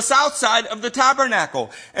table on the south side of the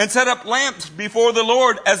tabernacle, and set up lamps before the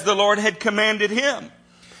Lord as the Lord had commanded him.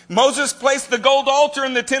 Moses placed the gold altar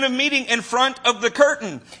in the tent of meeting in front of the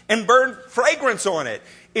curtain and burned fragrance on it.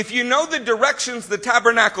 If you know the directions the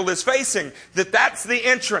tabernacle is facing, that's the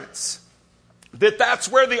entrance, that's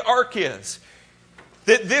where the ark is,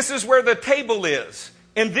 that this is where the table is,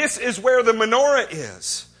 and this is where the menorah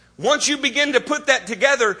is. Once you begin to put that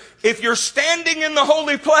together, if you're standing in the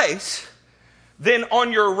holy place, then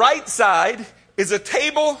on your right side is a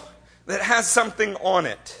table that has something on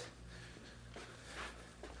it.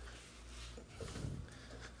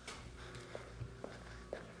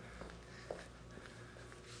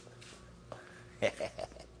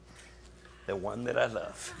 The one that I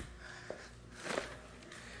love.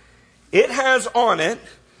 It has on it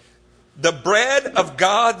the bread of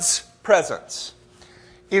God's presence.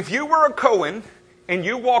 If you were a Cohen and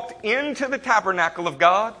you walked into the tabernacle of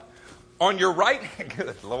God, on your right,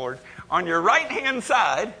 good Lord, on your right hand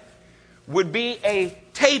side would be a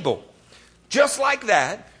table, just like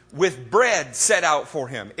that, with bread set out for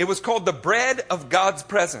him. It was called the bread of God's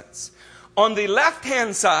presence. On the left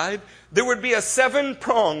hand side, there would be a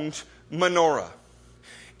 7-pronged menorah.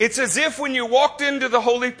 It's as if when you walked into the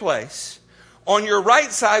holy place, on your right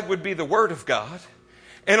side would be the Word of God,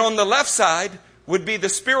 and on the left side would be the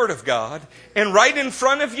Spirit of God, and right in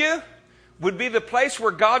front of you would be the place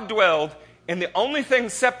where God dwelled, and the only thing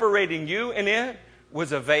separating you and it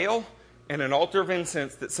was a veil and an altar of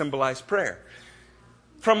incense that symbolized prayer.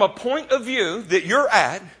 From a point of view that you're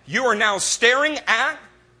at, you are now staring at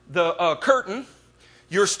the curtain,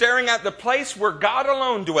 you're staring at the place where God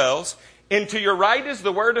alone dwells, and to your right is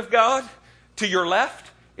the Word of God, to your left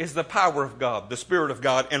is the power of God, the Spirit of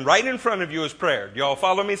God, and right in front of you is prayer. Do y'all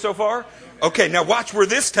follow me so far? Okay, now watch where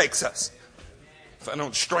this takes us. If I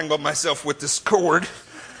don't strangle myself with this cord.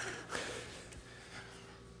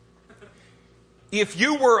 If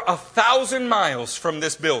you were 1,000 miles from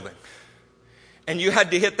this building and you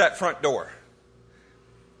had to hit that front door,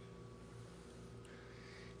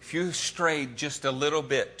 if you strayed just a little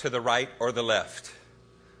bit to the right or the left,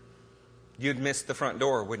 you'd miss the front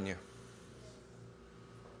door, wouldn't you?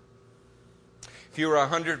 If you were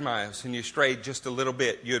 100 miles and you strayed just a little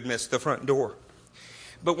bit, you'd miss the front door.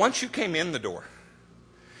 But once you came in the door,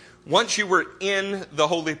 once you were in the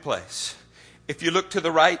holy place, if you look to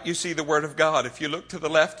the right, you see the Word of God. If you look to the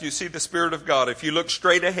left, you see the Spirit of God. If you look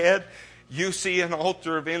straight ahead, you see an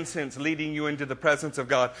altar of incense leading you into the presence of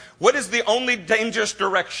God. What is the only dangerous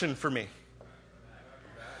direction for me?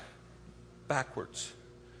 Backwards.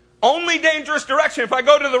 Only dangerous direction. If I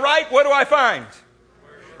go to the right, what do I find?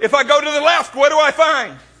 If I go to the left, what do I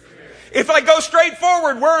find? If I go straight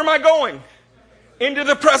forward, where am I going? Into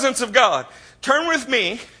the presence of God. Turn with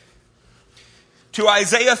me to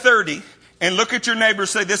Isaiah 30 and look at your neighbor.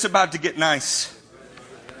 Say, this is about to get nice.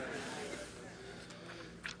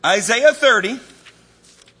 Isaiah 30.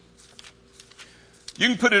 You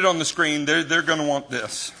can put it on the screen. They're going to want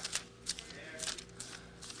this.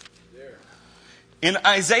 In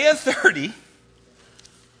Isaiah 30,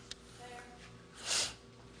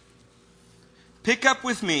 pick up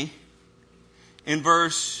with me in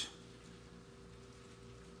verse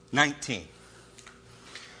 19.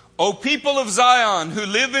 O people of Zion who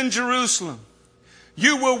live in Jerusalem,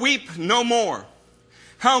 you will weep no more.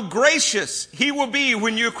 How gracious he will be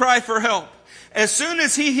when you cry for help. As soon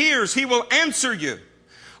as he hears, he will answer you.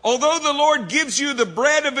 Although the Lord gives you the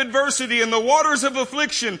bread of adversity and the waters of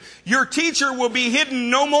affliction, your teacher will be hidden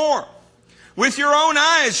no more. With your own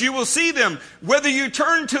eyes you will see them, whether you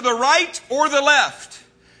turn to the right or the left.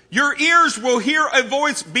 Your ears will hear a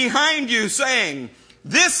voice behind you saying,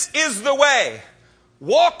 this is the way.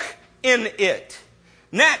 Walk in it.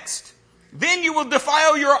 Next, then you will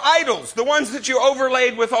defile your idols, the ones that you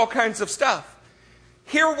overlaid with all kinds of stuff.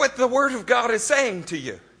 Hear what the Word of God is saying to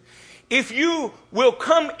you. If you will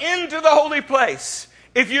come into the holy place,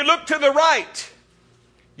 if you look to the right,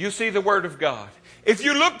 you see the Word of God. If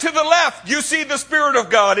you look to the left, you see the Spirit of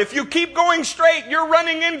God. If you keep going straight, you're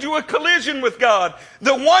running into a collision with God.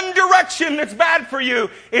 The one direction that's bad for you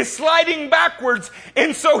is sliding backwards.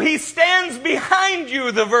 And so He stands behind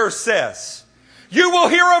you, the verse says. You will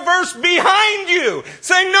hear a verse behind you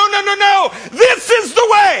saying, no, this is the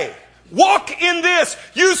way. Walk in this.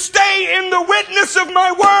 You stay in the witness of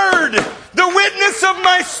my word, the witness of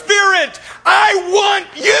my Spirit. I want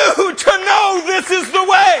you to know this is the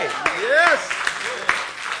way. Yes.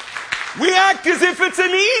 We act as if it's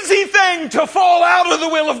an easy thing to fall out of the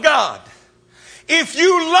will of God. If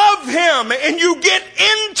you love Him and you get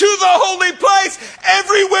into the holy place,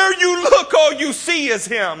 everywhere you look, all you see is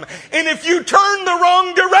Him. And if you turn the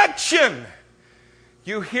wrong direction,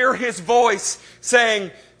 you hear His voice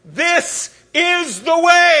saying, this is the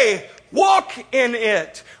way. Walk in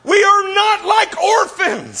it. We are not like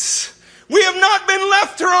orphans. We have not been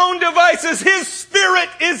left to our own devices. His Spirit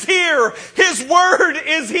is here. His Word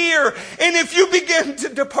is here. And if you begin to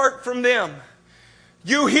depart from them,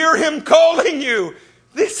 you hear Him calling you.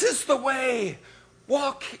 This is the way.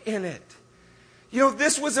 Walk in it. You know,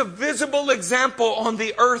 this was a visible example on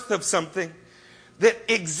the earth of something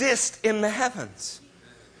that exists in the heavens.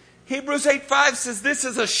 Hebrews 8:5 says this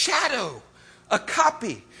is a shadow, a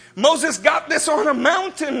copy. Moses got this on a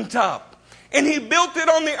mountaintop. And he built it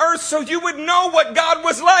on the earth so you would know what God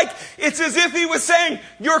was like. It's as if he was saying,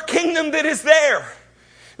 your kingdom that is there,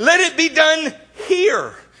 let it be done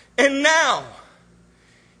here and now.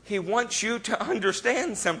 He wants you to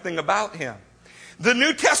understand something about Him. The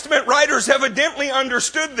New Testament writers evidently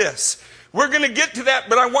understood this. We're going to get to that,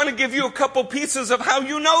 but I want to give you a couple pieces of how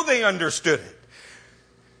you know they understood it.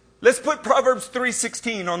 Let's put Proverbs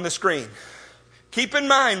 3:16 on the screen. Keep in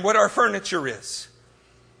mind what our furniture is.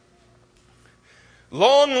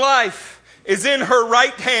 Long life is in her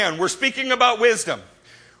right hand. We're speaking about wisdom.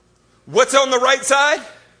 What's on the right side?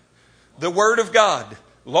 The Word of God.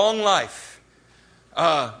 Long life.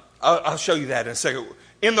 I'll show you that in a second.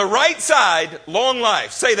 In the right side, long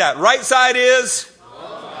life. Say that. Right side is?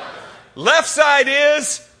 Long life. Left side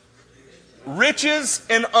is? Riches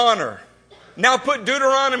and honor. Now put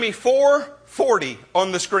Deuteronomy 4:40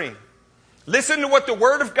 on the screen. Listen to what the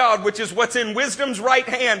Word of God, which is what's in wisdom's right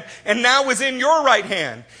hand and now is in your right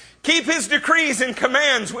hand. Keep His decrees and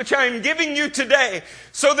commands, which I am giving you today,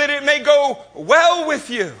 so that it may go well with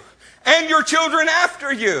you and your children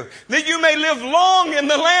after you, that you may live long in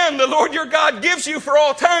the land the Lord your God gives you for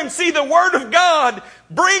all time. See, the Word of God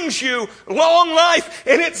brings you long life,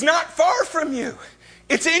 and it's not far from you.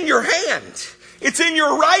 It's in your hand. It's in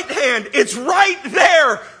your right hand. It's right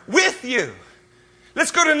there with you.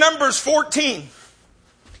 Let's go to Numbers 14.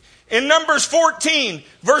 In Numbers 14,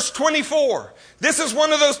 verse 24, this is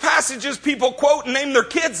one of those passages people quote and name their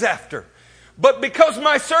kids after. But because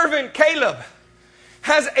my servant Caleb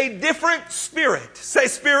has a different spirit, say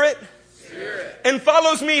spirit, and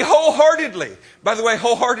follows me wholeheartedly. By the way,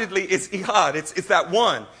 wholeheartedly is ihad. It's that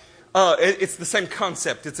one. It's the same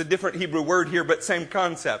concept. It's a different Hebrew word here, but same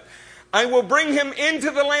concept. I will bring him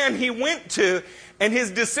into the land he went to, and his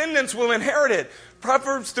descendants will inherit it.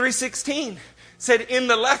 Proverbs 3:16 said, in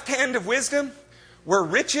the left hand of wisdom were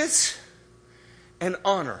riches and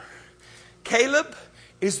honor. Caleb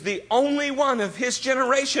is the only one of his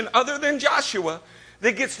generation, other than Joshua,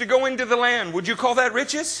 that gets to go into the land. Would you call that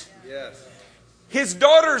riches? Yes. His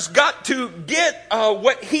daughters got to get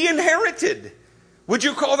what he inherited. Would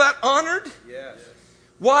you call that honored? Yes.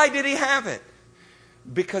 Why did he have it?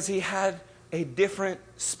 Because he had a different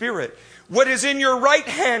spirit. What is in your right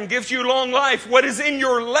hand gives you long life. What is in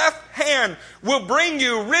your left hand will bring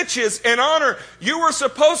you riches and honor. You were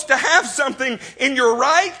supposed to have something in your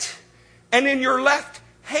right and in your left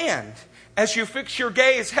hand as you fix your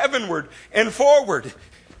gaze heavenward and forward.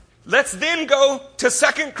 Let's then go to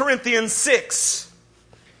 2 Corinthians 6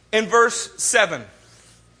 and verse 7.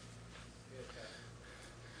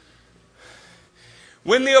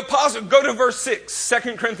 When the apostle, go to verse 6,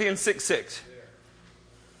 2 Corinthians 6:6.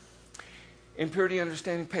 In purity,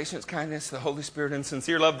 understanding, patience, kindness, the Holy Spirit, and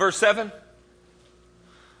sincere love. Verse 7.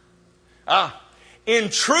 In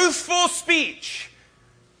truthful speech.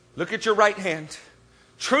 Look at your right hand.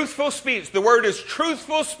 Truthful speech. The word is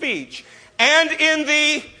truthful speech. And in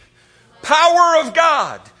the power of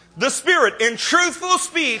God. The Spirit. In truthful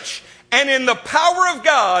speech and in the power of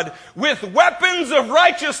God. With weapons of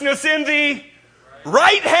righteousness in the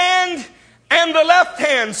right hand and the left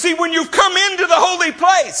hand. See, when you've come into the holy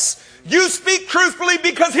place, you speak truthfully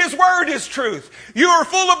because His Word is truth. You are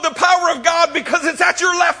full of the power of God because it's at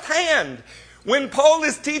your left hand. When Paul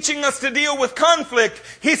is teaching us to deal with conflict,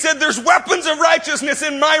 he said there's weapons of righteousness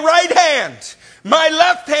in my right hand, my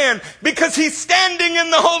left hand, because he's standing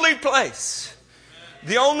in the holy place.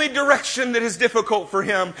 The only direction that is difficult for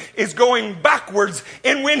him is going backwards.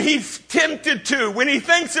 And when he's tempted to, when he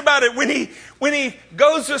thinks about it, when he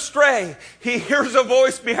goes astray, he hears a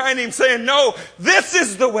voice behind him saying, no, this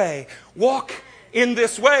is the way. Walk in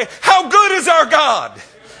this way. How good is our God?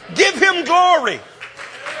 Give Him glory.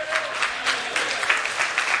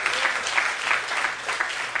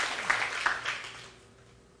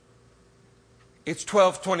 It's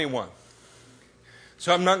 12:21.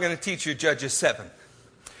 So I'm not going to teach you Judges 7.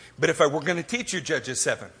 But if I were going to teach you Judges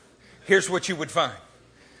 7, here's what you would find.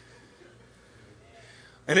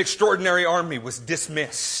 An extraordinary army was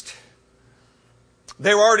dismissed.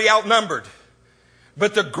 They were already outnumbered,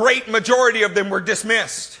 but the great majority of them were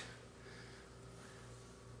dismissed.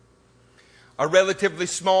 A relatively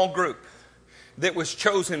small group that was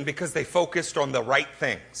chosen because they focused on the right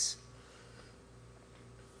things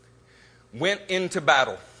went into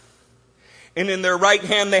battle. And in their right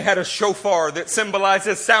hand they had a shofar that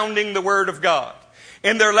symbolizes sounding the word of God.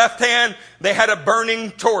 In their left hand they had a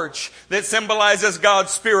burning torch that symbolizes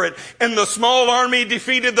God's Spirit. And the small army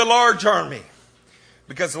defeated the large army.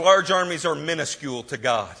 Because large armies are minuscule to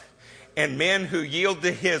God. And men who yield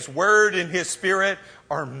to His Word and His Spirit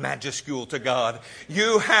are majuscule to God.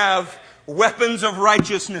 You have weapons of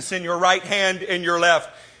righteousness in your right hand and your left.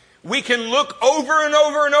 We can look over and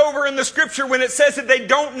over and over in the Scripture when it says that they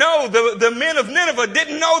don't know. The men of Nineveh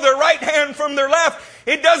didn't know their right hand from their left.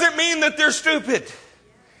 It doesn't mean that they're stupid.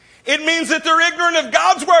 It means that they're ignorant of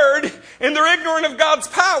God's Word and they're ignorant of God's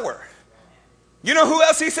power. You know who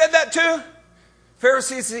else He said that to?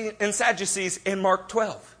 Pharisees and Sadducees in Mark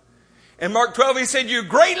 12. In Mark 12 He said, you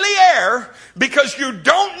greatly err because you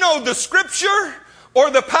don't know the Scripture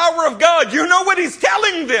or the power of God. You know what He's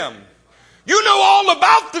telling them. You know all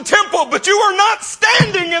about the temple, but you are not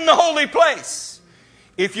standing in the holy place.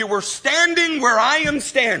 If you were standing where I am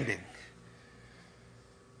standing,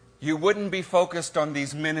 you wouldn't be focused on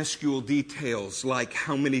these minuscule details like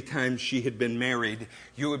how many times she had been married.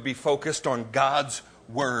 You would be focused on God's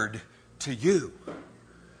Word to you.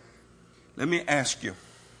 Let me ask you.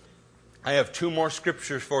 I have 2 more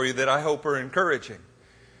scriptures for you that I hope are encouraging.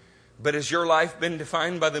 But has your life been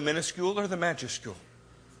defined by the minuscule or the majuscule?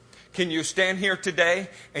 Can you stand here today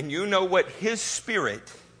and you know what His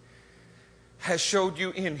Spirit has showed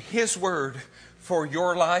you in His Word for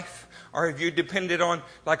your life? Or have you depended on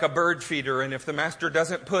like a bird feeder, and if the master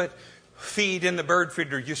doesn't put feed in the bird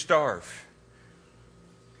feeder, you starve?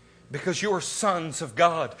 Because you're sons of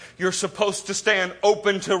God. You're supposed to stand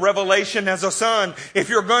open to revelation as a son. If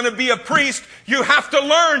you're going to be a priest, you have to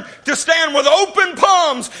learn to stand with open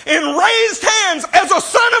palms and raised hands as a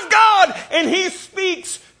son of God. And He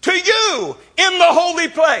speaks to you in the holy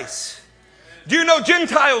place. Do you know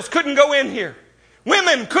Gentiles couldn't go in here?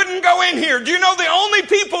 Women couldn't go in here. Do you know the only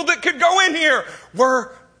people that could go in here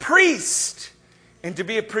were priests? And to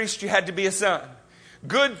be a priest, you had to be a son.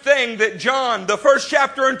 Good thing that John, the 1st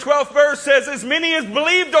chapter and 12th verse says, as many as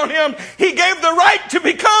believed on Him, He gave the right to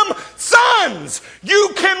become sons. You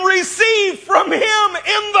can receive from Him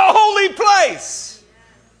in the holy place.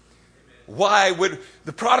 Why would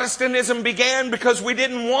the Protestantism began? Because we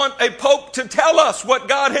didn't want a pope to tell us what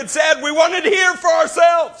God had said. We wanted to hear for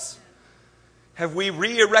ourselves. Have we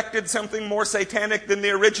re-erected something more satanic than the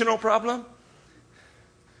original problem?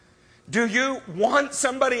 Do you want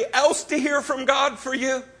somebody else to hear from God for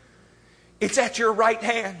you? It's at your right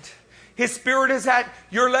hand. His Spirit is at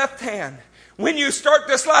your left hand. When you start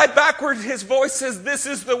to slide backwards, His voice says, this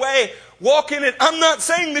is the way. Walk in it. I'm not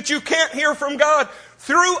saying that you can't hear from God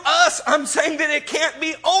through us. I'm saying that it can't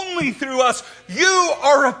be only through us. You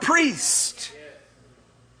are a priest.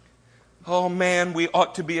 Oh man, we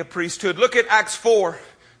ought to be a priesthood. Look at Acts 4.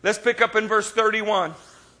 Let's pick up in verse 31.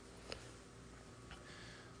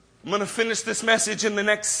 I'm going to finish this message in the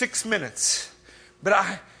next 6 minutes.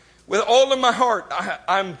 But with all of my heart,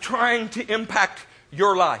 I'm trying to impact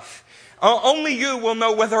your life. Only you will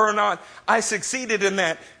know whether or not I succeeded in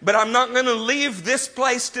that. But I'm not going to leave this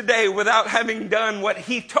place today without having done what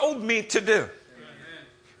He told me to do.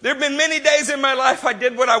 There have been many days in my life I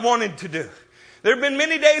did what I wanted to do. There have been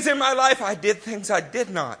many days in my life I did things I did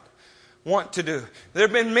not want to do. There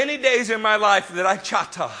have been many days in my life that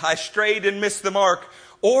I strayed and missed the mark.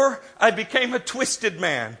 Or I became a twisted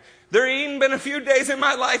man. There have even been a few days in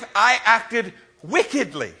my life I acted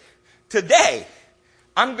wickedly. Today,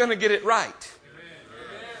 I'm going to get it right.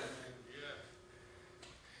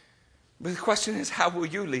 But the question is, how will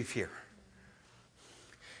you leave here?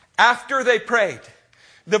 After they prayed,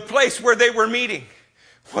 the place where they were meeting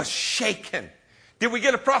was shaken. Did we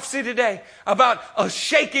get a prophecy today about a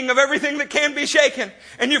shaking of everything that can be shaken?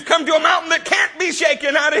 And you've come to a mountain that can't be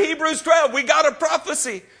shaken out of Hebrews 12. We got a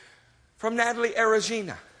prophecy from Natalie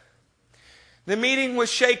Aragina. The meeting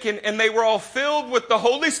was shaken and they were all filled with the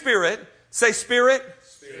Holy Spirit. Say Spirit.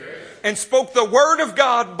 Spirit. And spoke the word of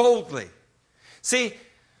God boldly. See,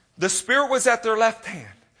 the Spirit was at their left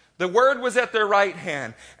hand. The word was at their right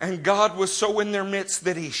hand. And God was so in their midst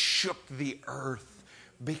that He shook the earth.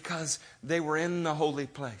 Because they were in the holy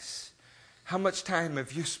place. How much time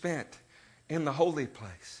have you spent in the holy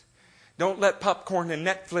place? Don't let popcorn and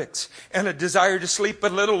Netflix and a desire to sleep a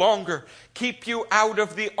little longer keep you out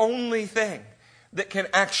of the only thing that can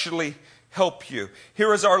actually help you.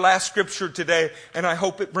 Here is our last scripture today, and I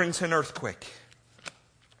hope it brings an earthquake.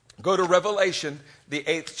 Go to Revelation, the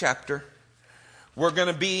 8th chapter. We're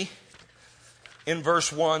going to be in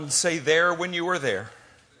verse 1. Say there when you are there.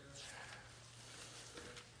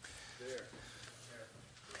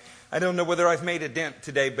 I don't know whether I've made a dent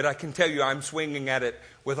today, but I can tell you I'm swinging at it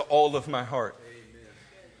with all of my heart. Amen.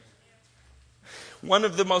 One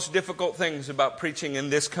of the most difficult things about preaching in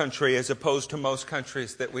this country, as opposed to most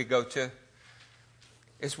countries that we go to,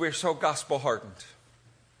 is we're so gospel hardened.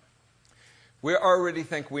 We already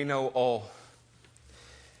think we know all.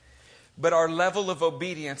 But our level of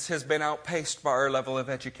obedience has been outpaced by our level of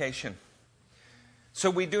education. So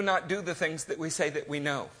we do not do the things that we say that we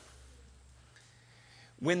know.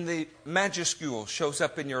 When the majuscule shows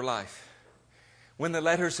up in your life, when the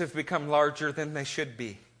letters have become larger than they should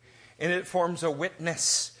be, and it forms a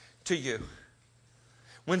witness to you,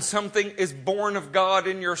 when something is born of God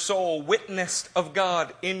in your soul, witnessed of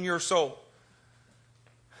God in your soul,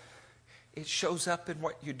 it shows up in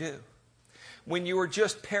what you do. When you are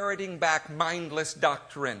just parroting back mindless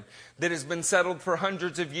doctrine that has been settled for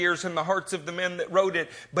hundreds of years in the hearts of the men that wrote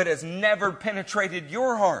it, but has never penetrated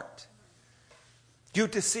your heart, you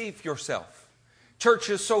deceive yourself. Church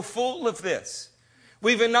is so full of this.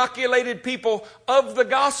 We've inoculated people of the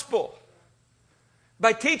gospel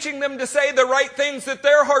by teaching them to say the right things that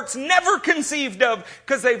their hearts never conceived of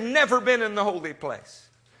because they've never been in the holy place.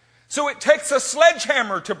 So it takes a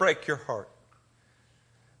sledgehammer to break your heart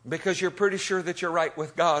because you're pretty sure that you're right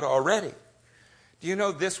with God already. Do you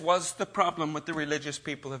know this was the problem with the religious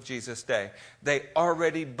people of Jesus' day? They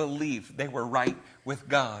already believed they were right with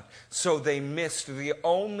God. So they missed the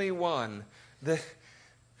only one that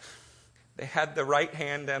they had the right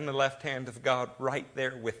hand and the left hand of God right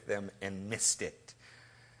there with them and missed it.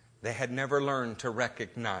 They had never learned to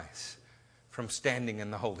recognize from standing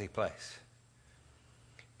in the holy place.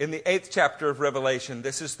 In the 8th chapter of Revelation,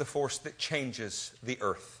 this is the force that changes the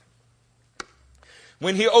earth.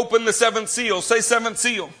 When He opened the 7th seal, say 7th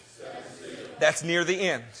seal. 7th seal. That's near the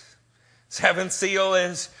end. 7th seal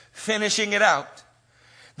is finishing it out.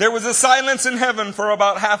 There was a silence in heaven for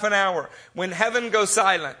about half an hour. When heaven goes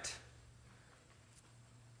silent,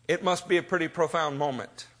 it must be a pretty profound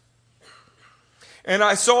moment. And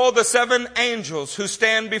I saw the 7 angels who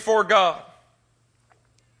stand before God.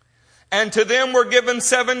 And to them were given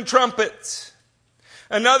 7 trumpets.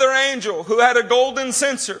 Another angel who had a golden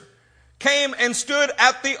censer came and stood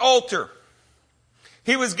at the altar.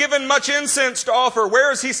 He was given much incense to offer.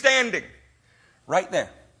 Where is he standing? Right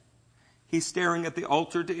there. He's staring at the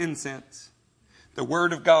altar to incense. The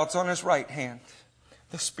word of God's on his right hand.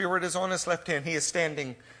 The Spirit is on his left hand. He is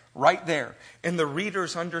standing right there. And the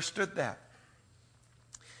readers understood that.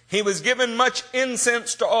 He was given much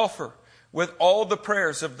incense to offer with all the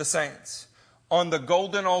prayers of the saints on the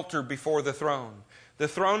golden altar before the throne. The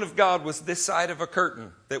throne of God was this side of a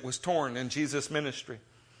curtain that was torn in Jesus' ministry.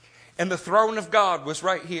 And the throne of God was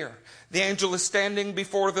right here. The angel is standing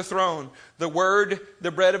before the throne. The Word,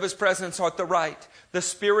 the bread of his presence, at the right. The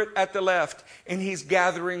Spirit at the left. And he's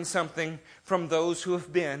gathering something from those who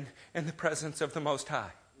have been in the presence of the Most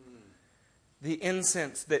High. The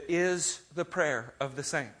incense that is the prayer of the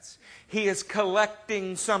saints. He is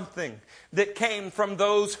collecting something that came from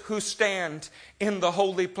those who stand in the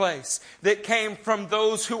holy place. That came from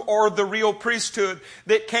those who are the real priesthood.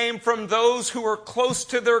 That came from those who are close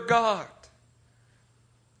to their God.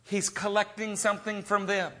 He's collecting something from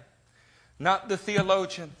them. Not the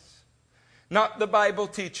theologians. Not the Bible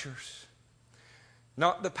teachers.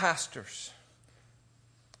 Not the pastors.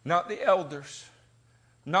 Not the elders.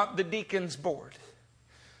 Not the deacons board.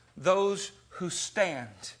 Those who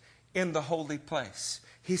stand in the holy place.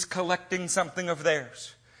 He's collecting something of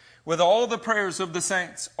theirs. With all the prayers of the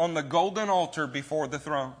saints on the golden altar before the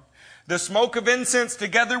throne. The smoke of incense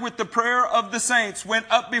together with the prayer of the saints went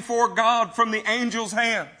up before God from the angel's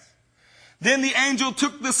hands. Then the angel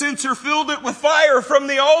took the censer, filled it with fire from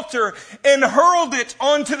the altar, and hurled it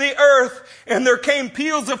onto the earth. And there came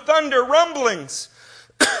peals of thunder, rumblings,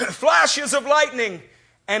 flashes of lightning,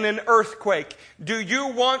 and an earthquake. Do you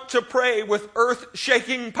want to pray with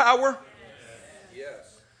earth-shaking power?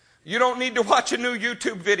 Yes. You don't need to watch a new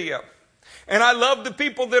YouTube video. And I love the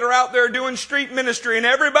people that are out there doing street ministry, and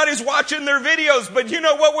everybody's watching their videos. But you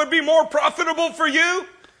know what would be more profitable for you?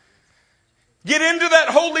 Get into that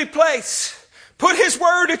holy place. Put His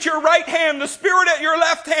Word at your right hand, the Spirit at your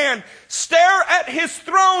left hand. Stare at His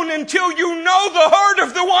throne until you know the heart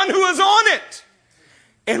of the one who is on it.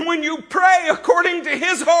 And when you pray according to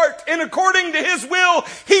His heart and according to His will,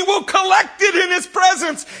 He will collect it in His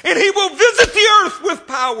presence. And He will visit the earth with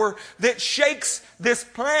power that shakes this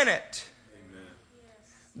planet. Amen.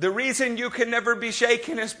 The reason you can never be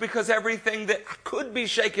shaken is because everything that could be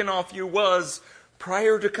shaken off you was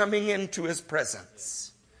prior to coming into His presence.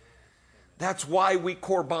 That's why we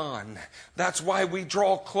korban. That's why we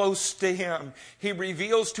draw close to Him. He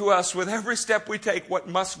reveals to us with every step we take what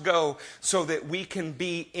must go so that we can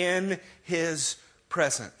be in His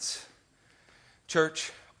presence.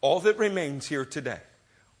 Church, all that remains here today,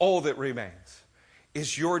 all that remains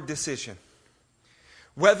is your decision.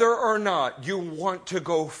 Whether or not you want to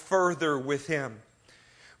go further with Him.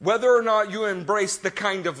 Whether or not you embrace the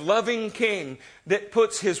kind of loving King that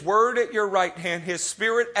puts His Word at your right hand, His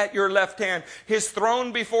Spirit at your left hand, His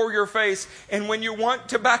throne before your face, and when you want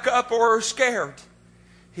to back up or are scared,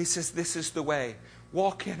 He says, this is the way.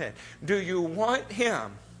 Walk in it. Do you want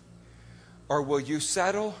Him? Or will you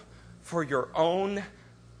settle for your own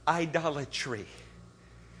idolatry?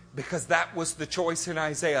 Because that was the choice in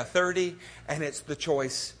Isaiah 30, and it's the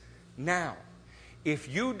choice now.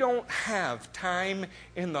 If you don't have time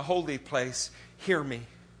in the holy place, hear me.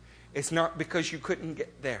 It's not because you couldn't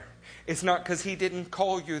get there. It's not because He didn't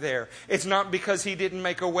call you there. It's not because He didn't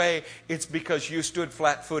make a way. It's because you stood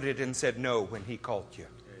flat-footed and said no when He called you.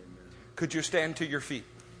 Amen. Could you stand to your feet?